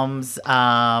Tom's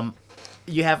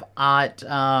you have art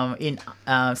in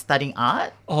studying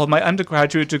art. Oh, my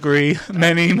undergraduate degree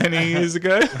many years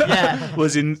ago Yeah.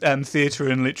 was in theatre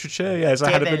and literature. Yes,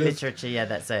 I had a Theatre bit and of literature, yeah,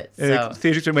 that's it.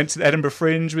 theatre. Went to the Edinburgh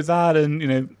Fringe with that,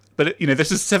 and but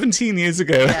this is 17 years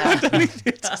ago. Yeah. I haven't done any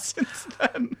theatre since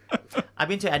then. I've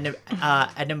been to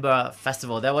Edinburgh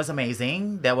Festival. That was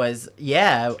amazing. That was,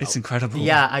 yeah. It's incredible.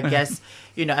 Yeah, I guess,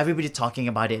 everybody talking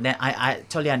about it. And I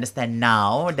totally understand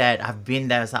now that I've been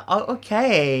there. It's like, oh,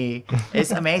 okay. It's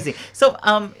amazing. So,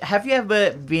 have you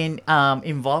ever been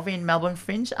involved in Melbourne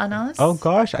Fringe, Anas? Oh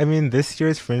gosh, I mean, this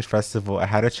year's Fringe Festival, I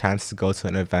had a chance to go to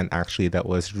an event actually that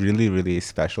was really, really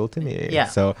special to me. Yeah.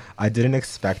 So I didn't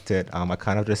expect it. I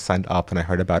kind of just signed up and I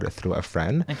heard about it through a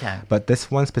friend. Okay. But this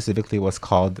one specifically was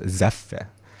called Zeph.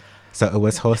 So it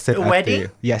was hosted The at wedding?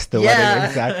 the Yeah. wedding,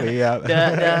 exactly, yeah.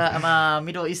 The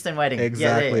Middle Eastern wedding.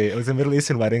 Exactly. Yeah, It was a Middle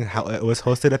Eastern wedding. It was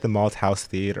hosted at the Malt House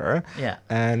Theatre. Yeah.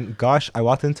 And gosh, I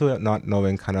walked into it not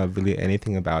knowing kind of really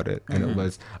anything about it.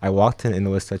 And I walked in and it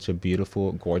was such a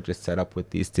beautiful, gorgeous setup with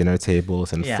these dinner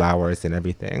tables and Yeah. flowers and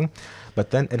everything.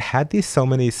 But then it had so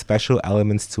many special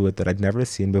elements to it that I'd never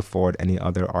seen before at any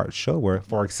other art show where,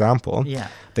 for example, Yeah.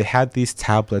 they had these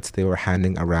tablets they were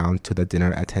handing around to the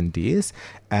dinner attendees.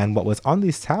 And what was on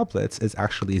these tablets is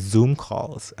actually Zoom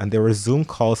calls. And there were Zoom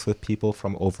calls with people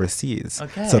from overseas.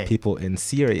 Okay. So people in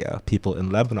Syria, people in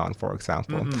Lebanon, for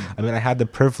example. I mean, I had the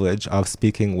privilege of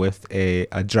speaking with a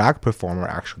drag performer,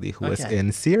 actually, who was Okay.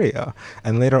 in Syria.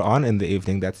 And later on in the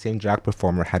evening, that same drag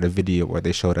performer had a video where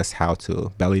they showed us how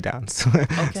to belly dance.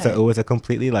 So it was a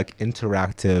completely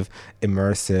interactive,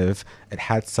 immersive. It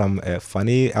had some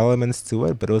funny elements to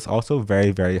it, but it was also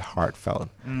very, very heartfelt.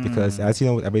 Because as you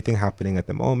know, with everything happening at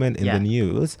the moment in Yeah. the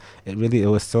news, it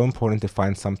was so important to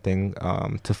find something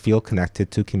to feel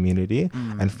connected to community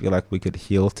and feel like we could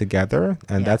heal together.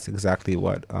 And Yeah. that's exactly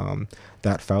what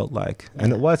that felt like.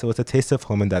 And it was a taste of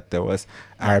home in that there was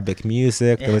Arabic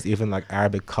music. There was even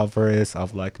Arabic covers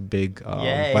of big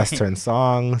Yay. Western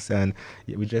songs. And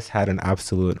we just had an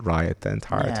absolute riot the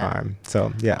entire Yeah. time.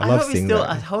 So yeah, I love seeing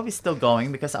I that. hope it's still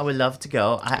going because I would love to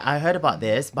go. I heard about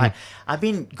this, but I've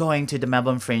been going to the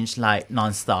Melbourne Fringe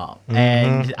nonstop,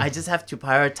 and I just have to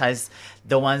prioritize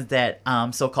the ones that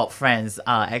so-called friends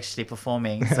are actually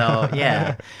performing. So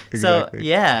yeah, Exactly. so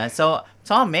yeah, so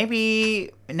Tom,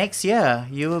 maybe next year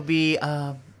you will be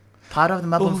part of the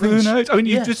Melbourne Well, Fringe. who knows? I mean,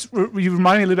 you Yeah. just you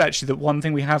remind me a little bit actually that one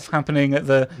thing we have happening at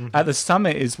the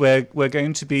summit is we're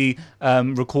going to be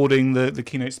recording the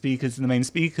keynote speakers and the main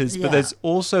speakers, Yeah. but there's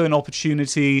also an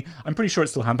opportunity. I'm pretty sure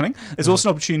it's still happening. There's also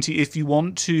an opportunity if you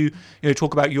want to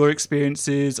talk about your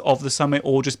experiences of the summit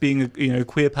or just being a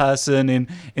queer person in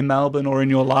Melbourne or in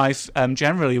your life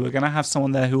generally. We're going to have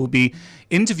someone there who will be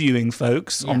interviewing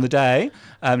folks on the day,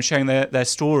 sharing their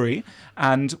story.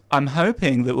 And I'm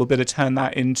hoping that we'll be able to turn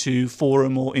that into into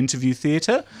forum or interview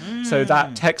theatre. So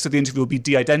that text of the interview will be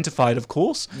de-identified, of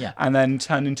course, and then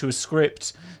turned into a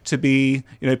script to be,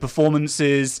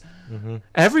 performances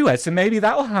everywhere. So maybe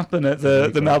that will happen at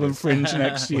the Melbourne Fringe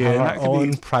next year. Our That could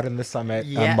own be Pride in the Summit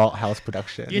Malt House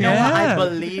production. You know what? I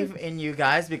believe in you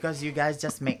guys because you guys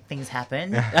just make things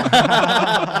happen.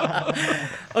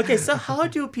 Okay, so how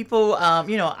do people,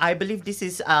 I believe this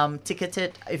is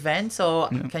ticketed event. So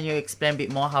can you explain a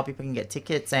bit more how people can get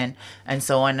tickets and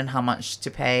so on, and how much to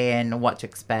pay and what to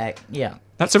expect? Yeah.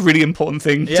 That's a really important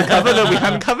thing to cover that we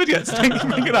haven't covered yet. So thank you for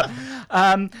bringing it up.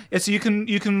 So you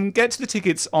can get to the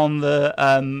tickets on the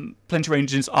Plenty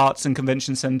Ranges Arts and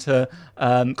Convention Centre,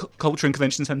 Culture and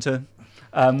Convention Centre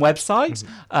website.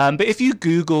 But if you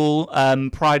Google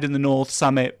Pride in the North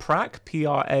Summit PRAC,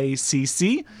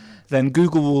 PRACC, then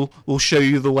Google will show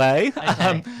you the way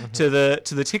to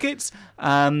the tickets.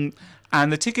 And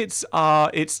the tickets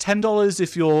it's $10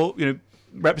 if you're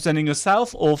representing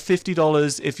yourself, or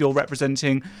 $50 if you're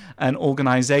representing an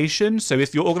organization. So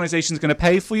if your organization is going to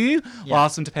pay for you, we'll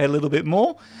ask them to pay a little bit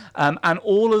more. And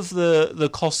all of the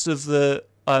cost of the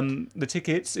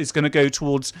tickets is going to go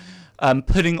towards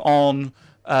putting on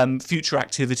future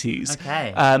activities.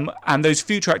 Okay. And those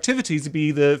future activities would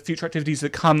be the future activities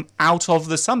that come out of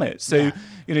the summit. So,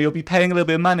 you'll be paying a little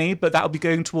bit of money, but that will be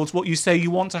going towards what you say you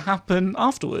want to happen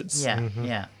afterwards.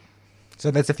 Yeah. So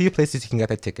there's a few places you can get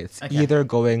the tickets. Either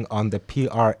going on the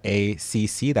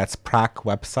PRACC, that's PRAC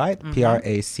website,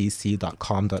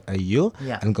 pracc.com.au,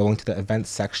 and going to the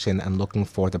events section and looking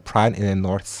for the Pride in the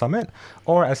North Summit.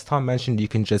 Or as Tom mentioned, you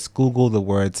can just Google the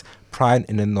words Pride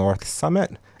in the North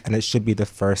Summit, and it should be the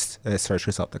first search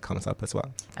result that comes up as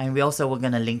well. And we also were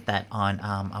going to link that on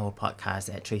our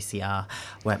podcast at 3CR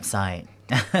website.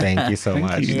 Thank you so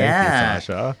much. you. Thank you,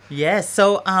 Sasha. Yes.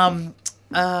 So,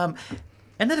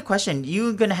 another question.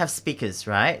 You're going to have speakers,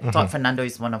 right? Todd Fernando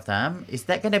is one of them. Is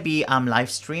that going to be live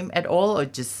stream at all, or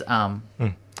just...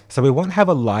 So we won't have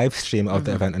a live stream of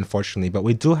the event, unfortunately, but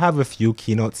we do have a few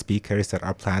keynote speakers that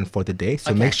are planned for the day.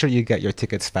 So make sure you get your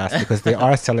tickets fast because they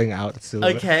are selling out soon.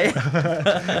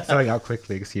 Selling out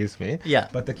quickly, excuse me. Yeah.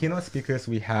 But the keynote speakers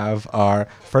we have are,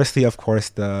 firstly, of course,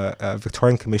 the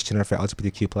Victorian Commissioner for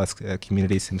LGBTQ plus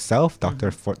communities himself,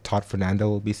 Dr. Todd Fernando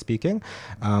will be speaking.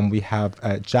 We have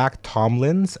Jack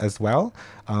Tomlins as well,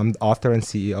 author and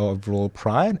CEO of Rural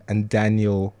Pride, and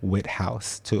Daniel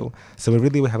Whithouse too. So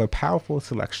we have a powerful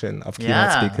selection of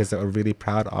keynote speakers that we're really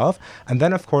proud of. And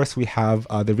then, of course, we have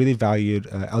the really valued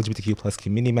LGBTQ plus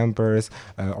community members,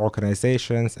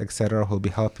 organizations, etc., who will be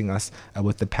helping us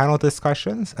with the panel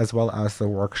discussions, as well as the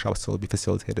workshops that will be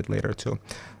facilitated later too.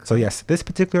 So yes, this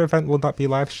particular event will not be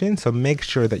live streamed, so make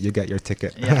sure that you get your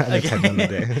ticket and attend on the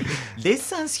day. This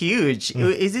sounds huge.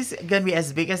 Is this going to be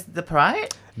as big as the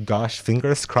Pride? Gosh,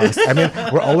 fingers crossed. I mean,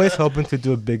 we're always hoping to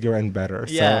do it bigger and better.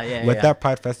 With that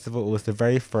Pride Festival, it was the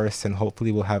very first, and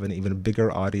hopefully we'll have an even bigger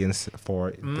audience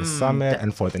for the summit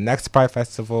and for the next Pride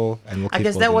Festival. And I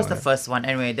guess that was the first one.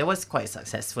 Anyway, that was quite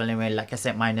successful. Anyway, like I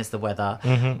said, minus the weather.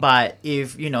 But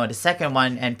if, the second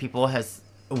one and people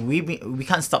we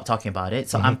can't stop talking about it.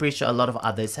 So I'm pretty sure a lot of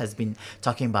others has been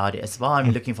talking about it as well.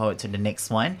 I'm looking forward to the next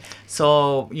one.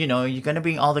 So, you're going to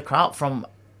bring all the crowd from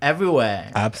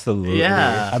everywhere. Absolutely.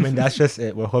 Yeah. I mean, that's just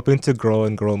it. We're hoping to grow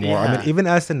and grow more. I mean, even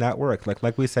as a network,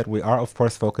 like we said, we are of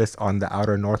course focused on the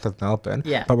outer north of Melbourne.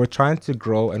 Yeah. But we're trying to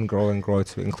grow and grow and grow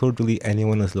to include really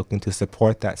anyone who's looking to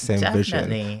support that same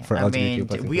vision for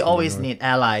LGBTQ+. I mean, we always need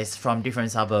allies from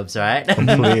different suburbs, right?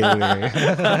 Completely.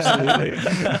 Absolutely.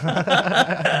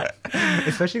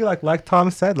 Especially like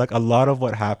Tom said, like a lot of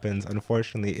what happens,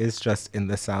 unfortunately, is just in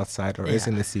the south side or is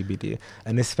in the CBD.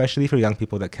 And especially for young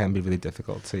people, that can be really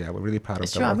difficult. So yeah, we're really proud of that.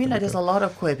 It's true. I mean, there's a lot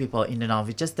of queer people in the north.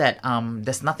 It's just that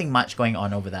there's nothing much going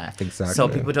on over there. Exactly. So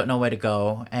people don't know where to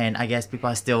go, and I guess people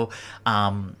are still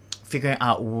figuring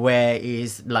out where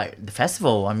is like the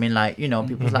festival. I mean, like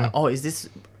people like, oh, is this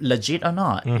legit or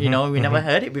not? We never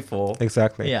heard it before.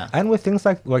 Exactly. Yeah. And with things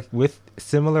like with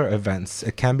similar events,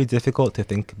 it can be difficult to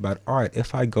think about, all right,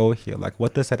 if I go here, like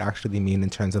what does that actually mean in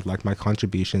terms of like my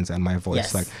contributions and my voice?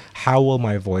 Yes. Like how will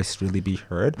my voice really be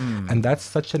heard? And that's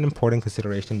such an important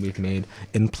consideration we've made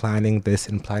in planning this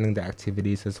and planning the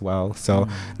activities as well. So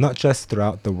not just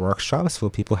throughout the workshops will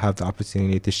people have the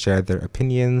opportunity to share their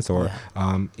opinions or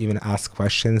even ask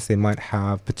questions they might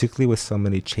have, particularly with so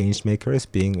many change makers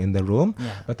being in the room.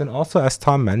 But then also, as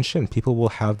Tom mentioned, people will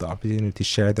have the opportunity to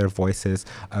share their voices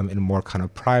in more kind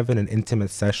of private and intimate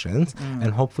sessions.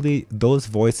 And hopefully those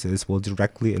voices will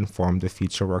directly inform the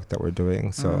future work that we're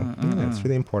doing. So it's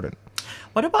really important.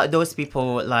 What about those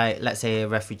people, like, let's say,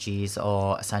 refugees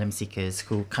or asylum seekers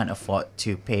who can't afford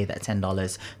to pay that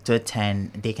 $10 to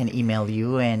attend? They can email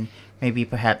you and maybe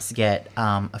perhaps get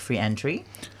a free entry?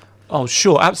 Oh,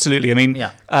 sure, absolutely. I mean,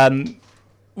 Yeah.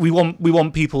 we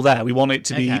want people there. We want it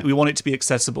to be Okay. we want it to be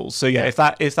accessible. So yeah, if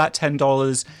that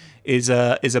 $10 is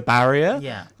a barrier,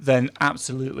 Yeah. then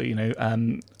absolutely,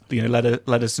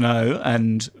 let us know,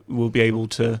 and we'll be able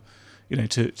to,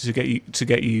 to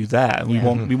get you there. We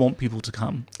Yeah. we want people to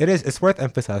come. It's worth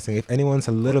emphasizing, if anyone's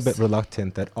a little bit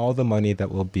reluctant, that all the money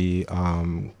that will be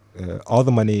all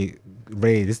the money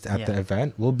raised at the Yeah.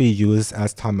 event will be used,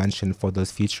 as Tom mentioned, for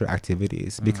those future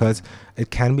activities, because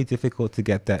it can be difficult to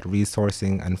get that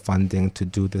resourcing and funding to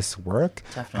do this work.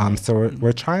 Definitely. So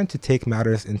we're trying to take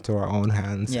matters into our own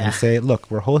hands Yeah. and say,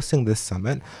 look, we're hosting this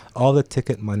summit. All the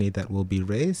ticket money that will be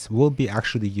raised will be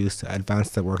actually used to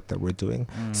advance the work that we're doing.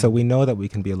 So we know that we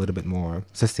can be a little bit more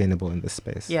sustainable in this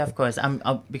space. Yeah, of course.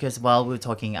 Because while we were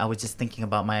talking, I was just thinking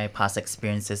about my past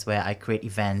experiences where I create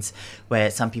events where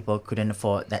some people couldn't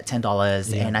afford that $10,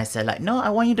 and I said, like, no, I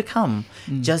want you to come.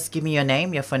 Just give me your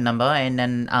name, your phone number, and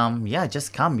then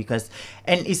just come, because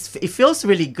it feels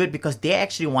really good because they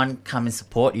actually want to come and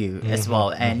support you as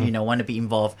well, and want to be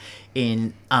involved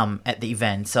in at the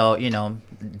event. So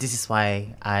this is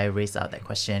why I raised out that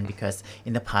question, because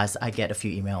in the past I get a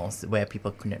few emails where people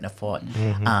couldn't afford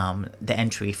the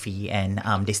entry fee, and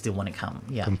they still want to come.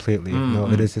 Yeah. Completely. No,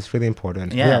 it's really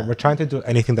important. Yeah. We're trying to do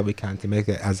anything that we can to make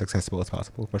it as accessible as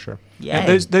possible, for sure.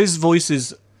 Yeah. Those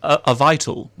voices are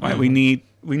vital, right? We need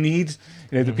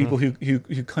the people who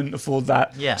couldn't afford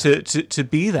that Yeah. to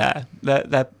be there.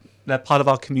 They're part of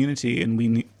our community, and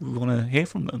we want to hear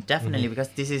from them. Definitely, because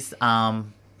this is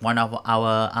one of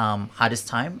our hardest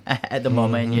time at the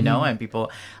moment, and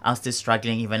people are still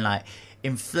struggling, even like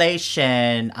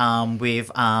inflation, with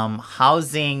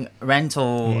housing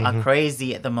rental are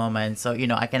crazy at the moment. So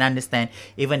I can understand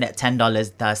even that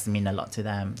 $10 does mean a lot to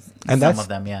them. And some that's of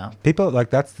them, yeah. people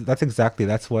like that's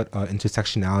what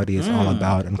intersectionality is all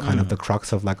about, and kind of the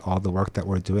crux of like all the work that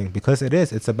we're doing, because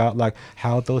it's about like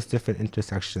how those different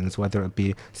intersections, whether it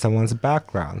be someone's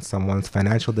background, someone's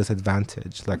financial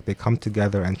disadvantage, like they come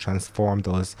together and transform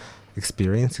those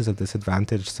experiences of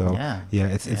disadvantage. So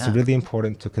it's really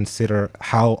important to consider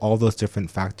how all those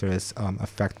different factors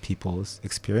affect people's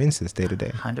experiences day to day.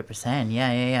 100%.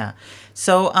 Yeah.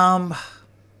 So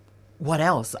what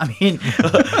else? I mean,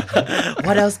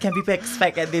 what else can people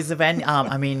expect at this event?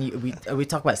 I mean, we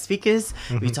talk about speakers,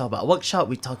 we talk about workshop,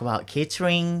 we talk about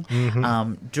catering,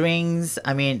 drinks.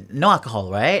 I mean, no alcohol,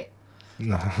 right?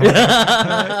 No.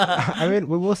 I mean,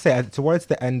 we will say towards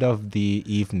the end of the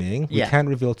evening, we can't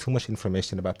reveal too much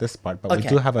information about this part, but we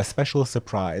do have a special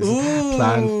surprise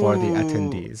planned for the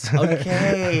attendees.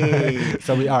 Okay.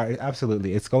 So we are,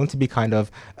 absolutely. It's going to be kind of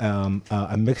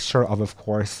a mixture of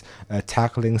course,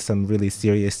 tackling some really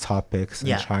serious topics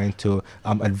and trying to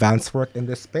advance work in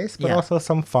this space, but also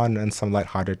some fun and some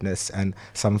lightheartedness and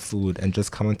some food and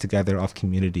just coming together of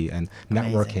community and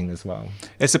networking as well.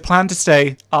 It's a plan to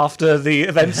stay after the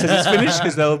event is finished,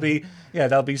 because there'll be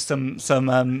some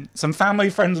family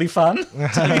friendly fun to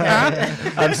be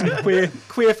had, some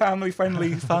queer family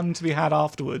friendly fun to be had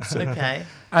afterwards. So, Okay.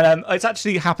 and it's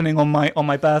actually happening on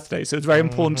my birthday, so it's very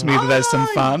important to me that there's some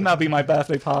fun. That'll be my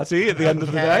birthday party at the end of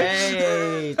the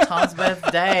day. Hey, Tom's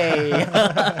birthday.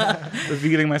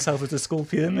 Revealing myself as a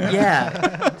scorpion.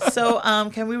 Yeah. So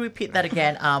can we repeat that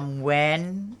again?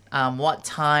 When, what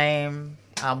time,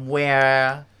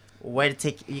 where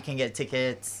you can get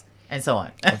tickets, and so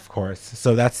on. Of course.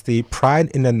 So that's the Pride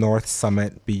in the North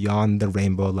Summit Beyond the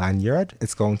Rainbow Lanyard.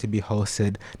 It's going to be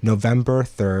hosted November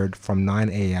 3rd from 9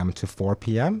 a.m. to 4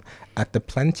 p.m. at the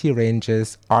Plenty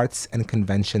Ranges Arts and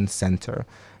Convention Center.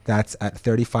 That's at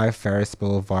 35 Ferris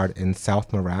Boulevard in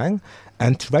South Morang.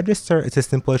 And to register, it's as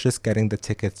simple as just getting the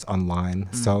tickets online.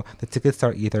 So the tickets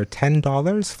are either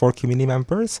 $10 for community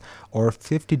members or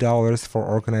 $50 for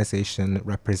organization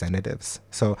representatives.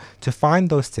 So to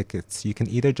find those tickets, you can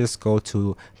either just go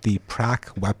to the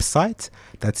PRAC website,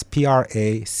 that's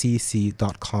pracc.com.au,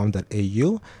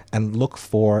 and look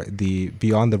for the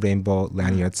Beyond the Rainbow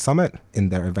Lanyard Summit in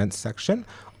their events section.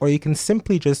 Or you can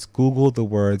simply just Google the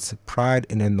words Pride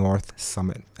in the North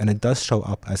Summit, and it does show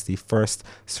up as the first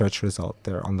search result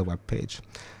there on the webpage.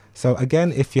 So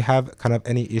again, if you have kind of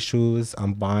any issues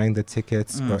on buying the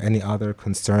tickets or any other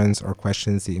concerns or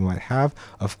questions that you might have,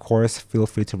 of course, feel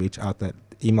free to reach out that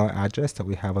email address that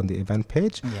we have on the event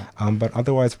page. But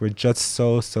otherwise, we're just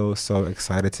so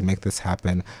excited to make this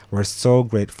happen. We're so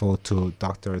grateful to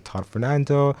Dr. Todd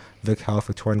Fernando, Vic Health,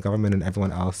 Victorian Government, and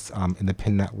everyone else in the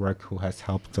PIN network who has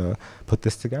helped put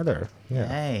this together.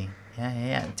 Hey.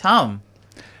 Yeah. Tom.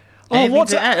 Oh, anything what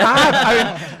to to add?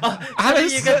 Anna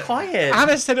You get quiet.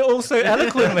 Anna said it all so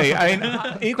eloquently. I mean,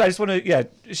 equally, I just want to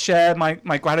share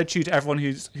my gratitude to everyone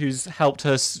who's helped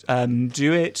us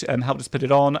do it and helped us put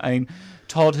it on. I mean,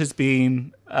 Todd has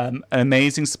been an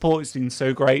amazing support. It's been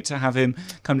so great to have him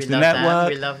come to the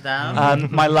network. We love them.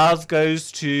 My love goes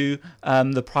to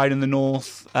the Pride in the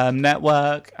North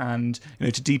network, and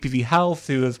to DPV Health,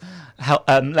 who have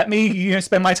let me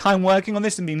spend my time working on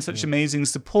this and being such amazing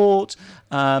support.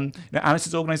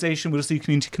 Alice's organisation, Whittlesea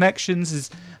Community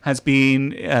Connections, has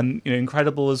been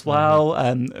incredible as well.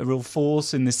 A real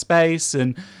force in this space,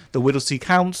 and the Whittlesea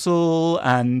Council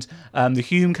and the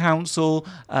Hume Council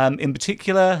in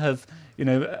particular have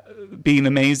been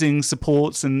amazing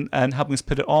supports and helping us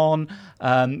put it on.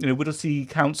 Whittlesea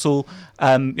Council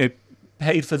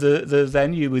paid for the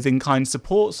venue with in-kind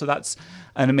support, so that's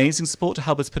an amazing support to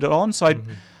help us put it on. So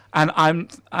and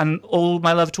all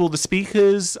my love to all the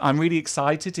speakers. I'm really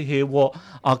excited to hear what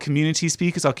our community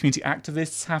speakers, our community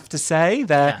activists have to say.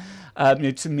 They're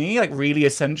to me like really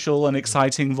essential and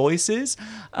exciting voices.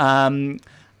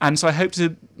 And so I hope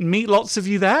to meet lots of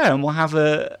you there, and we'll have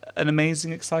an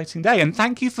amazing, exciting day. And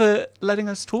thank you for letting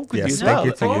us talk with you as well.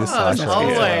 Thank you to you, Sasha.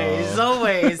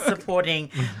 Always supporting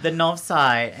the North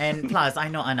Side. And plus, I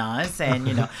know Anas,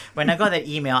 and when I got that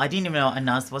email, I didn't even know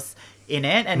Anas was in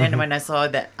it, and then when I saw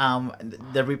that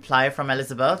the reply from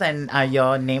Elizabeth and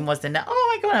your name was in there,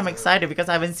 oh my god, I'm excited because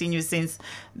I haven't seen you since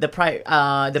the Pride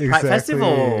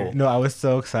Festival. No, I was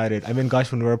so excited. I mean,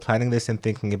 gosh, when we were planning this and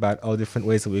thinking about all different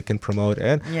ways that we can promote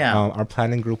it, our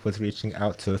planning group was reaching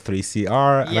out to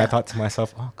 3CR, and I thought to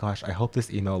myself, oh gosh, I hope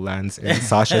this email lands in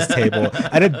Sasha's table,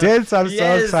 and it did. So I'm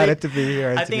so excited to be here.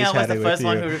 And I think I was the first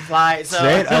one who replied. So.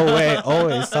 Straight away,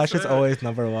 always. Sasha's always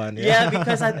number one. Yeah,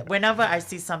 because whenever I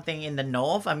see something in the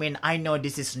North, I mean, I know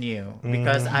this is new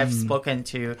because I've spoken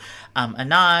to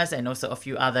Anas and also a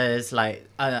few others like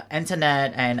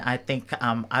Internet, and I think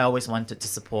I always wanted to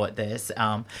support this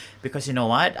because you know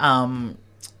what?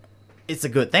 It's a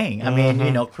good thing. I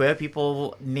mean, queer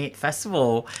people need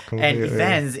festival and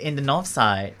events in the North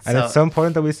Side. And it's so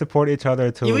important that we support each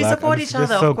other too. We support each other,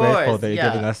 so of course. Grateful that you're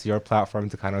giving us your platform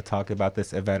to kind of talk about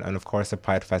this event, and of course the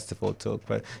Pride Festival too.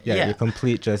 But you're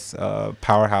complete just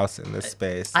powerhouse in this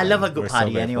space. I love a good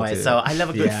party anyway, so I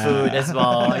love a good food as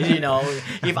well.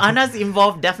 If Anna's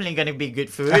involved, definitely going to be good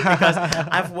food because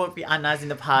I've worked with Anna's in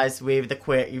the past with the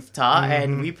Queer Iftar,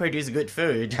 and we produce good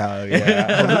food. Hell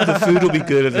yeah. The food will be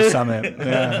good at the summit.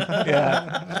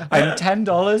 Yeah. And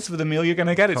 $10 for the meal you're going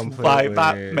to get,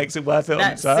 that makes it worth it.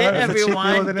 That's it,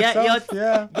 everyone.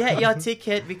 Get your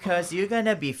ticket because you're going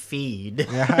to be fed.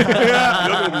 You're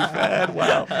going to be fed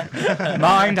well.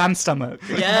 Mind and stomach.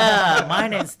 Yeah,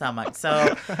 mind and stomach.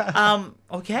 So,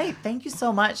 okay, thank you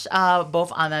so much,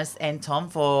 both Anas and Tom,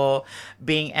 for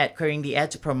being at Queering the Air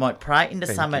to promote Pride in the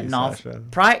Summit North. Sasha.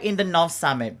 Pride in the North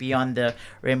Summit Beyond the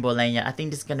Rainbow Lanyard. I think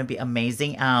this is going to be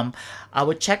amazing. I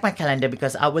would check my calendar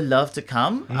because I would love to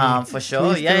come for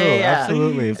sure. Please do.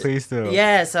 Absolutely, please do.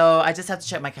 Yeah, so I just have to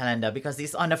check my calendar because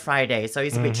it's on a Friday, so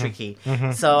it's a bit tricky.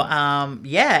 So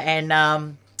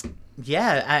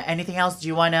anything else do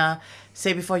you want to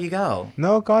say before you go?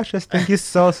 No, gosh, just thank you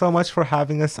so much for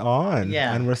having us on.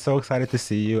 Yeah. And we're so excited to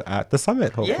see you at the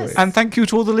summit, hopefully. Yes. And thank you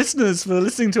to all the listeners for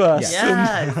listening to us.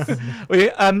 Yes.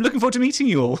 We're looking forward to meeting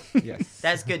you all. Yes.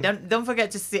 That's good. Don't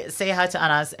forget to say hi to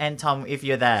Anas and Tom if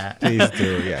you're there. Please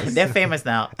do, yes. They're famous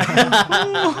now.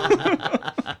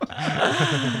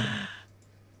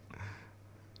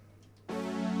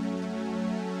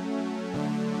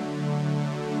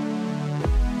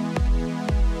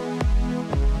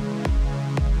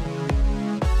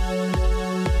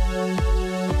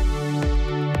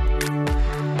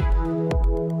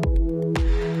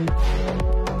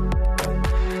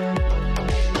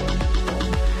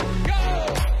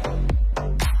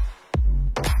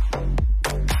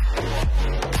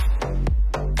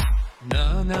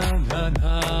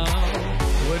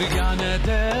 ورجعنا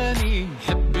تاني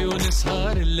نحبي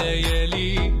ونسهر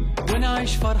الليالي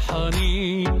ونعيش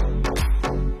فرحانين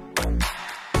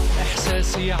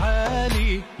احساسي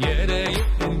عالي يا رايق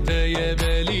انت يا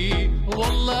بالي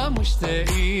والله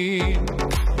مشتاقين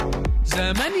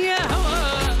زمان يا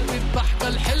هوا بالضحكة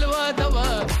الحلوة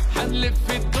دوا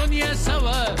حنلف الدنيا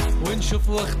سوا ونشوف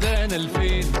واخدانا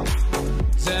لفين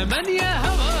زمان يا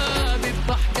هوا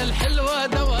بالضحكة الحلوة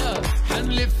دوا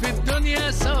حنلف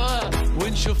الدنيا سوا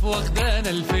ونشوف واخدانا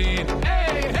لفين.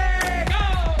 Hey, hey, go!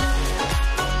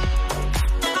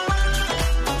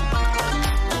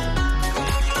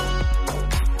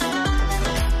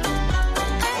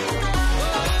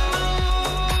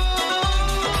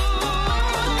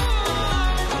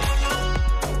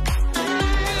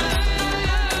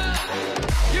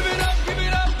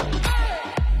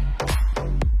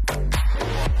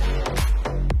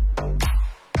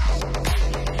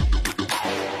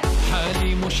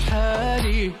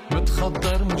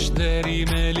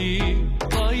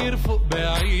 فوق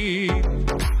بعيد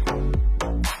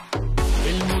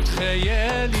الموت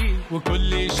خيالي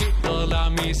وكل شيء طالع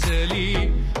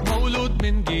مثالي مولود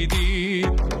من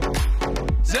جديد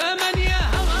زمن يا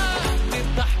هوا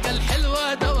الضحكة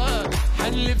الحلوة دوا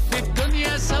حنلف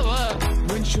الدنيا سوا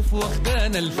ونشوف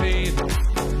واخدانا لفين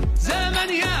زمن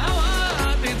يا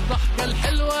هوا الضحكة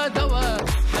الحلوة دوا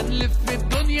حنلف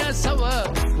الدنيا سوا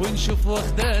ونشوف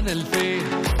واخدانا لفين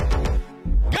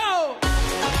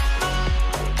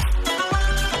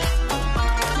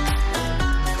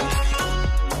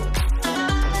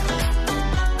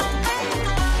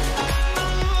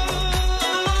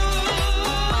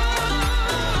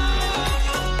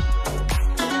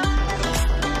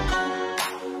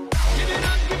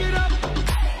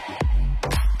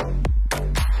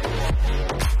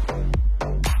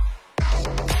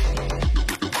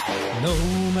No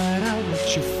matter what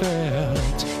you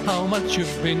felt, how much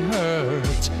you've been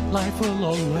hurt, life will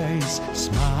always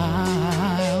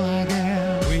smile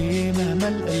again. ومهما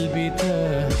القلب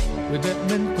تاه ودق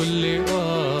من كل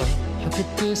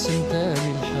هتبتسم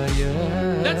تاني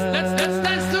الحياة. Let's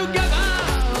dance together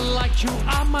like you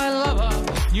are my lover.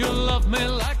 You love me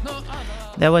like no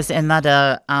other. There was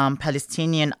another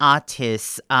Palestinian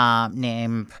artist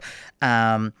named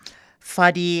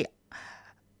Fadi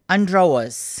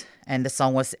Androwas. And the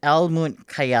song was El Mut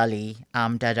Khayali,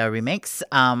 Dada remix.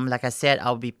 Like I said,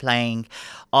 I'll be playing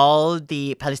all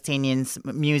the Palestinians'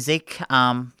 music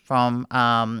from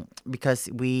because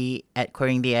we at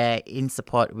Queering the Air in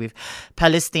support with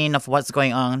Palestine of what's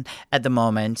going on at the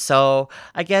moment. So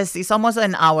I guess it's almost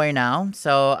an hour now.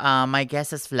 So my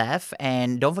guest has left,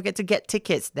 and don't forget to get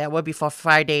tickets. That will be for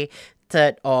Friday,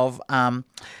 3rd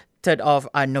of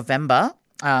November.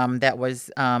 That was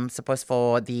supposed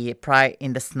for the Pride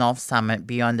in the Snow Summit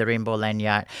Beyond the Rainbow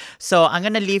Lanyard. So I'm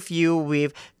going to leave you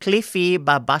with Cliffy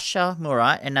Babasha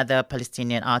Murad, another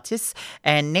Palestinian artist.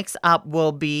 And next up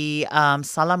will be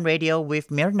Salam Radio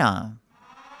with Myrna.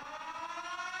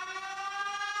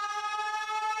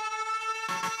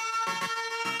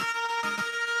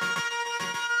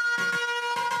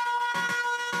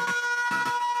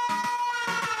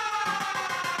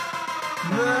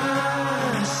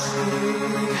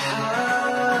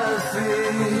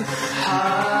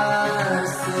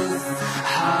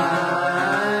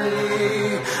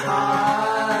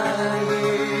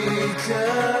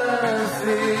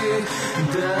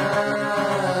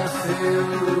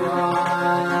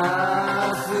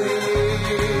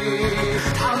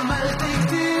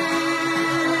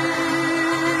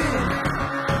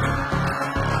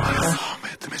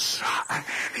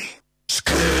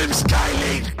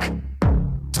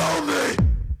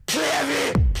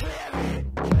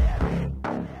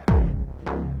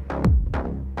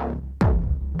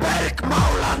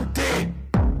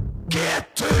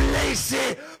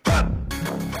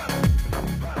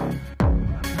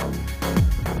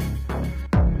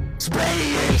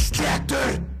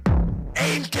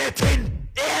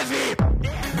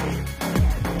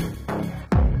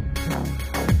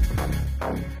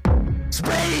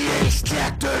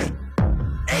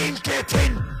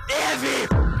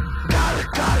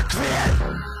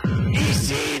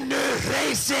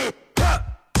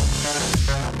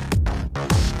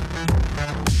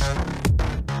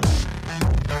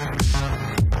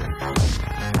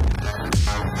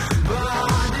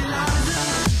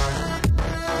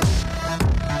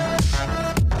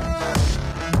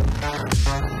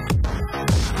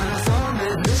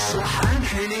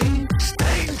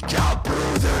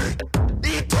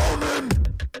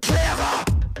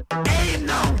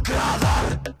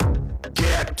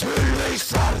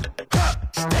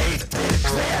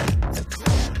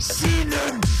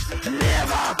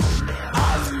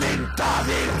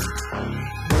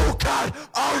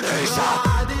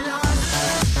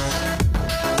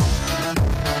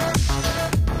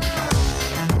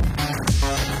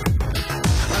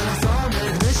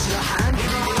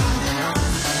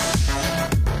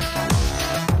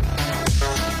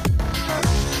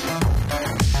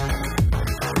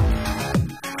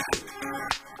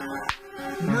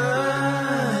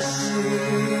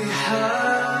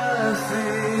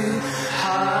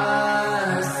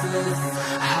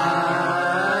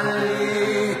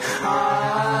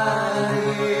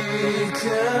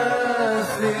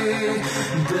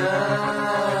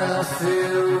 دافئ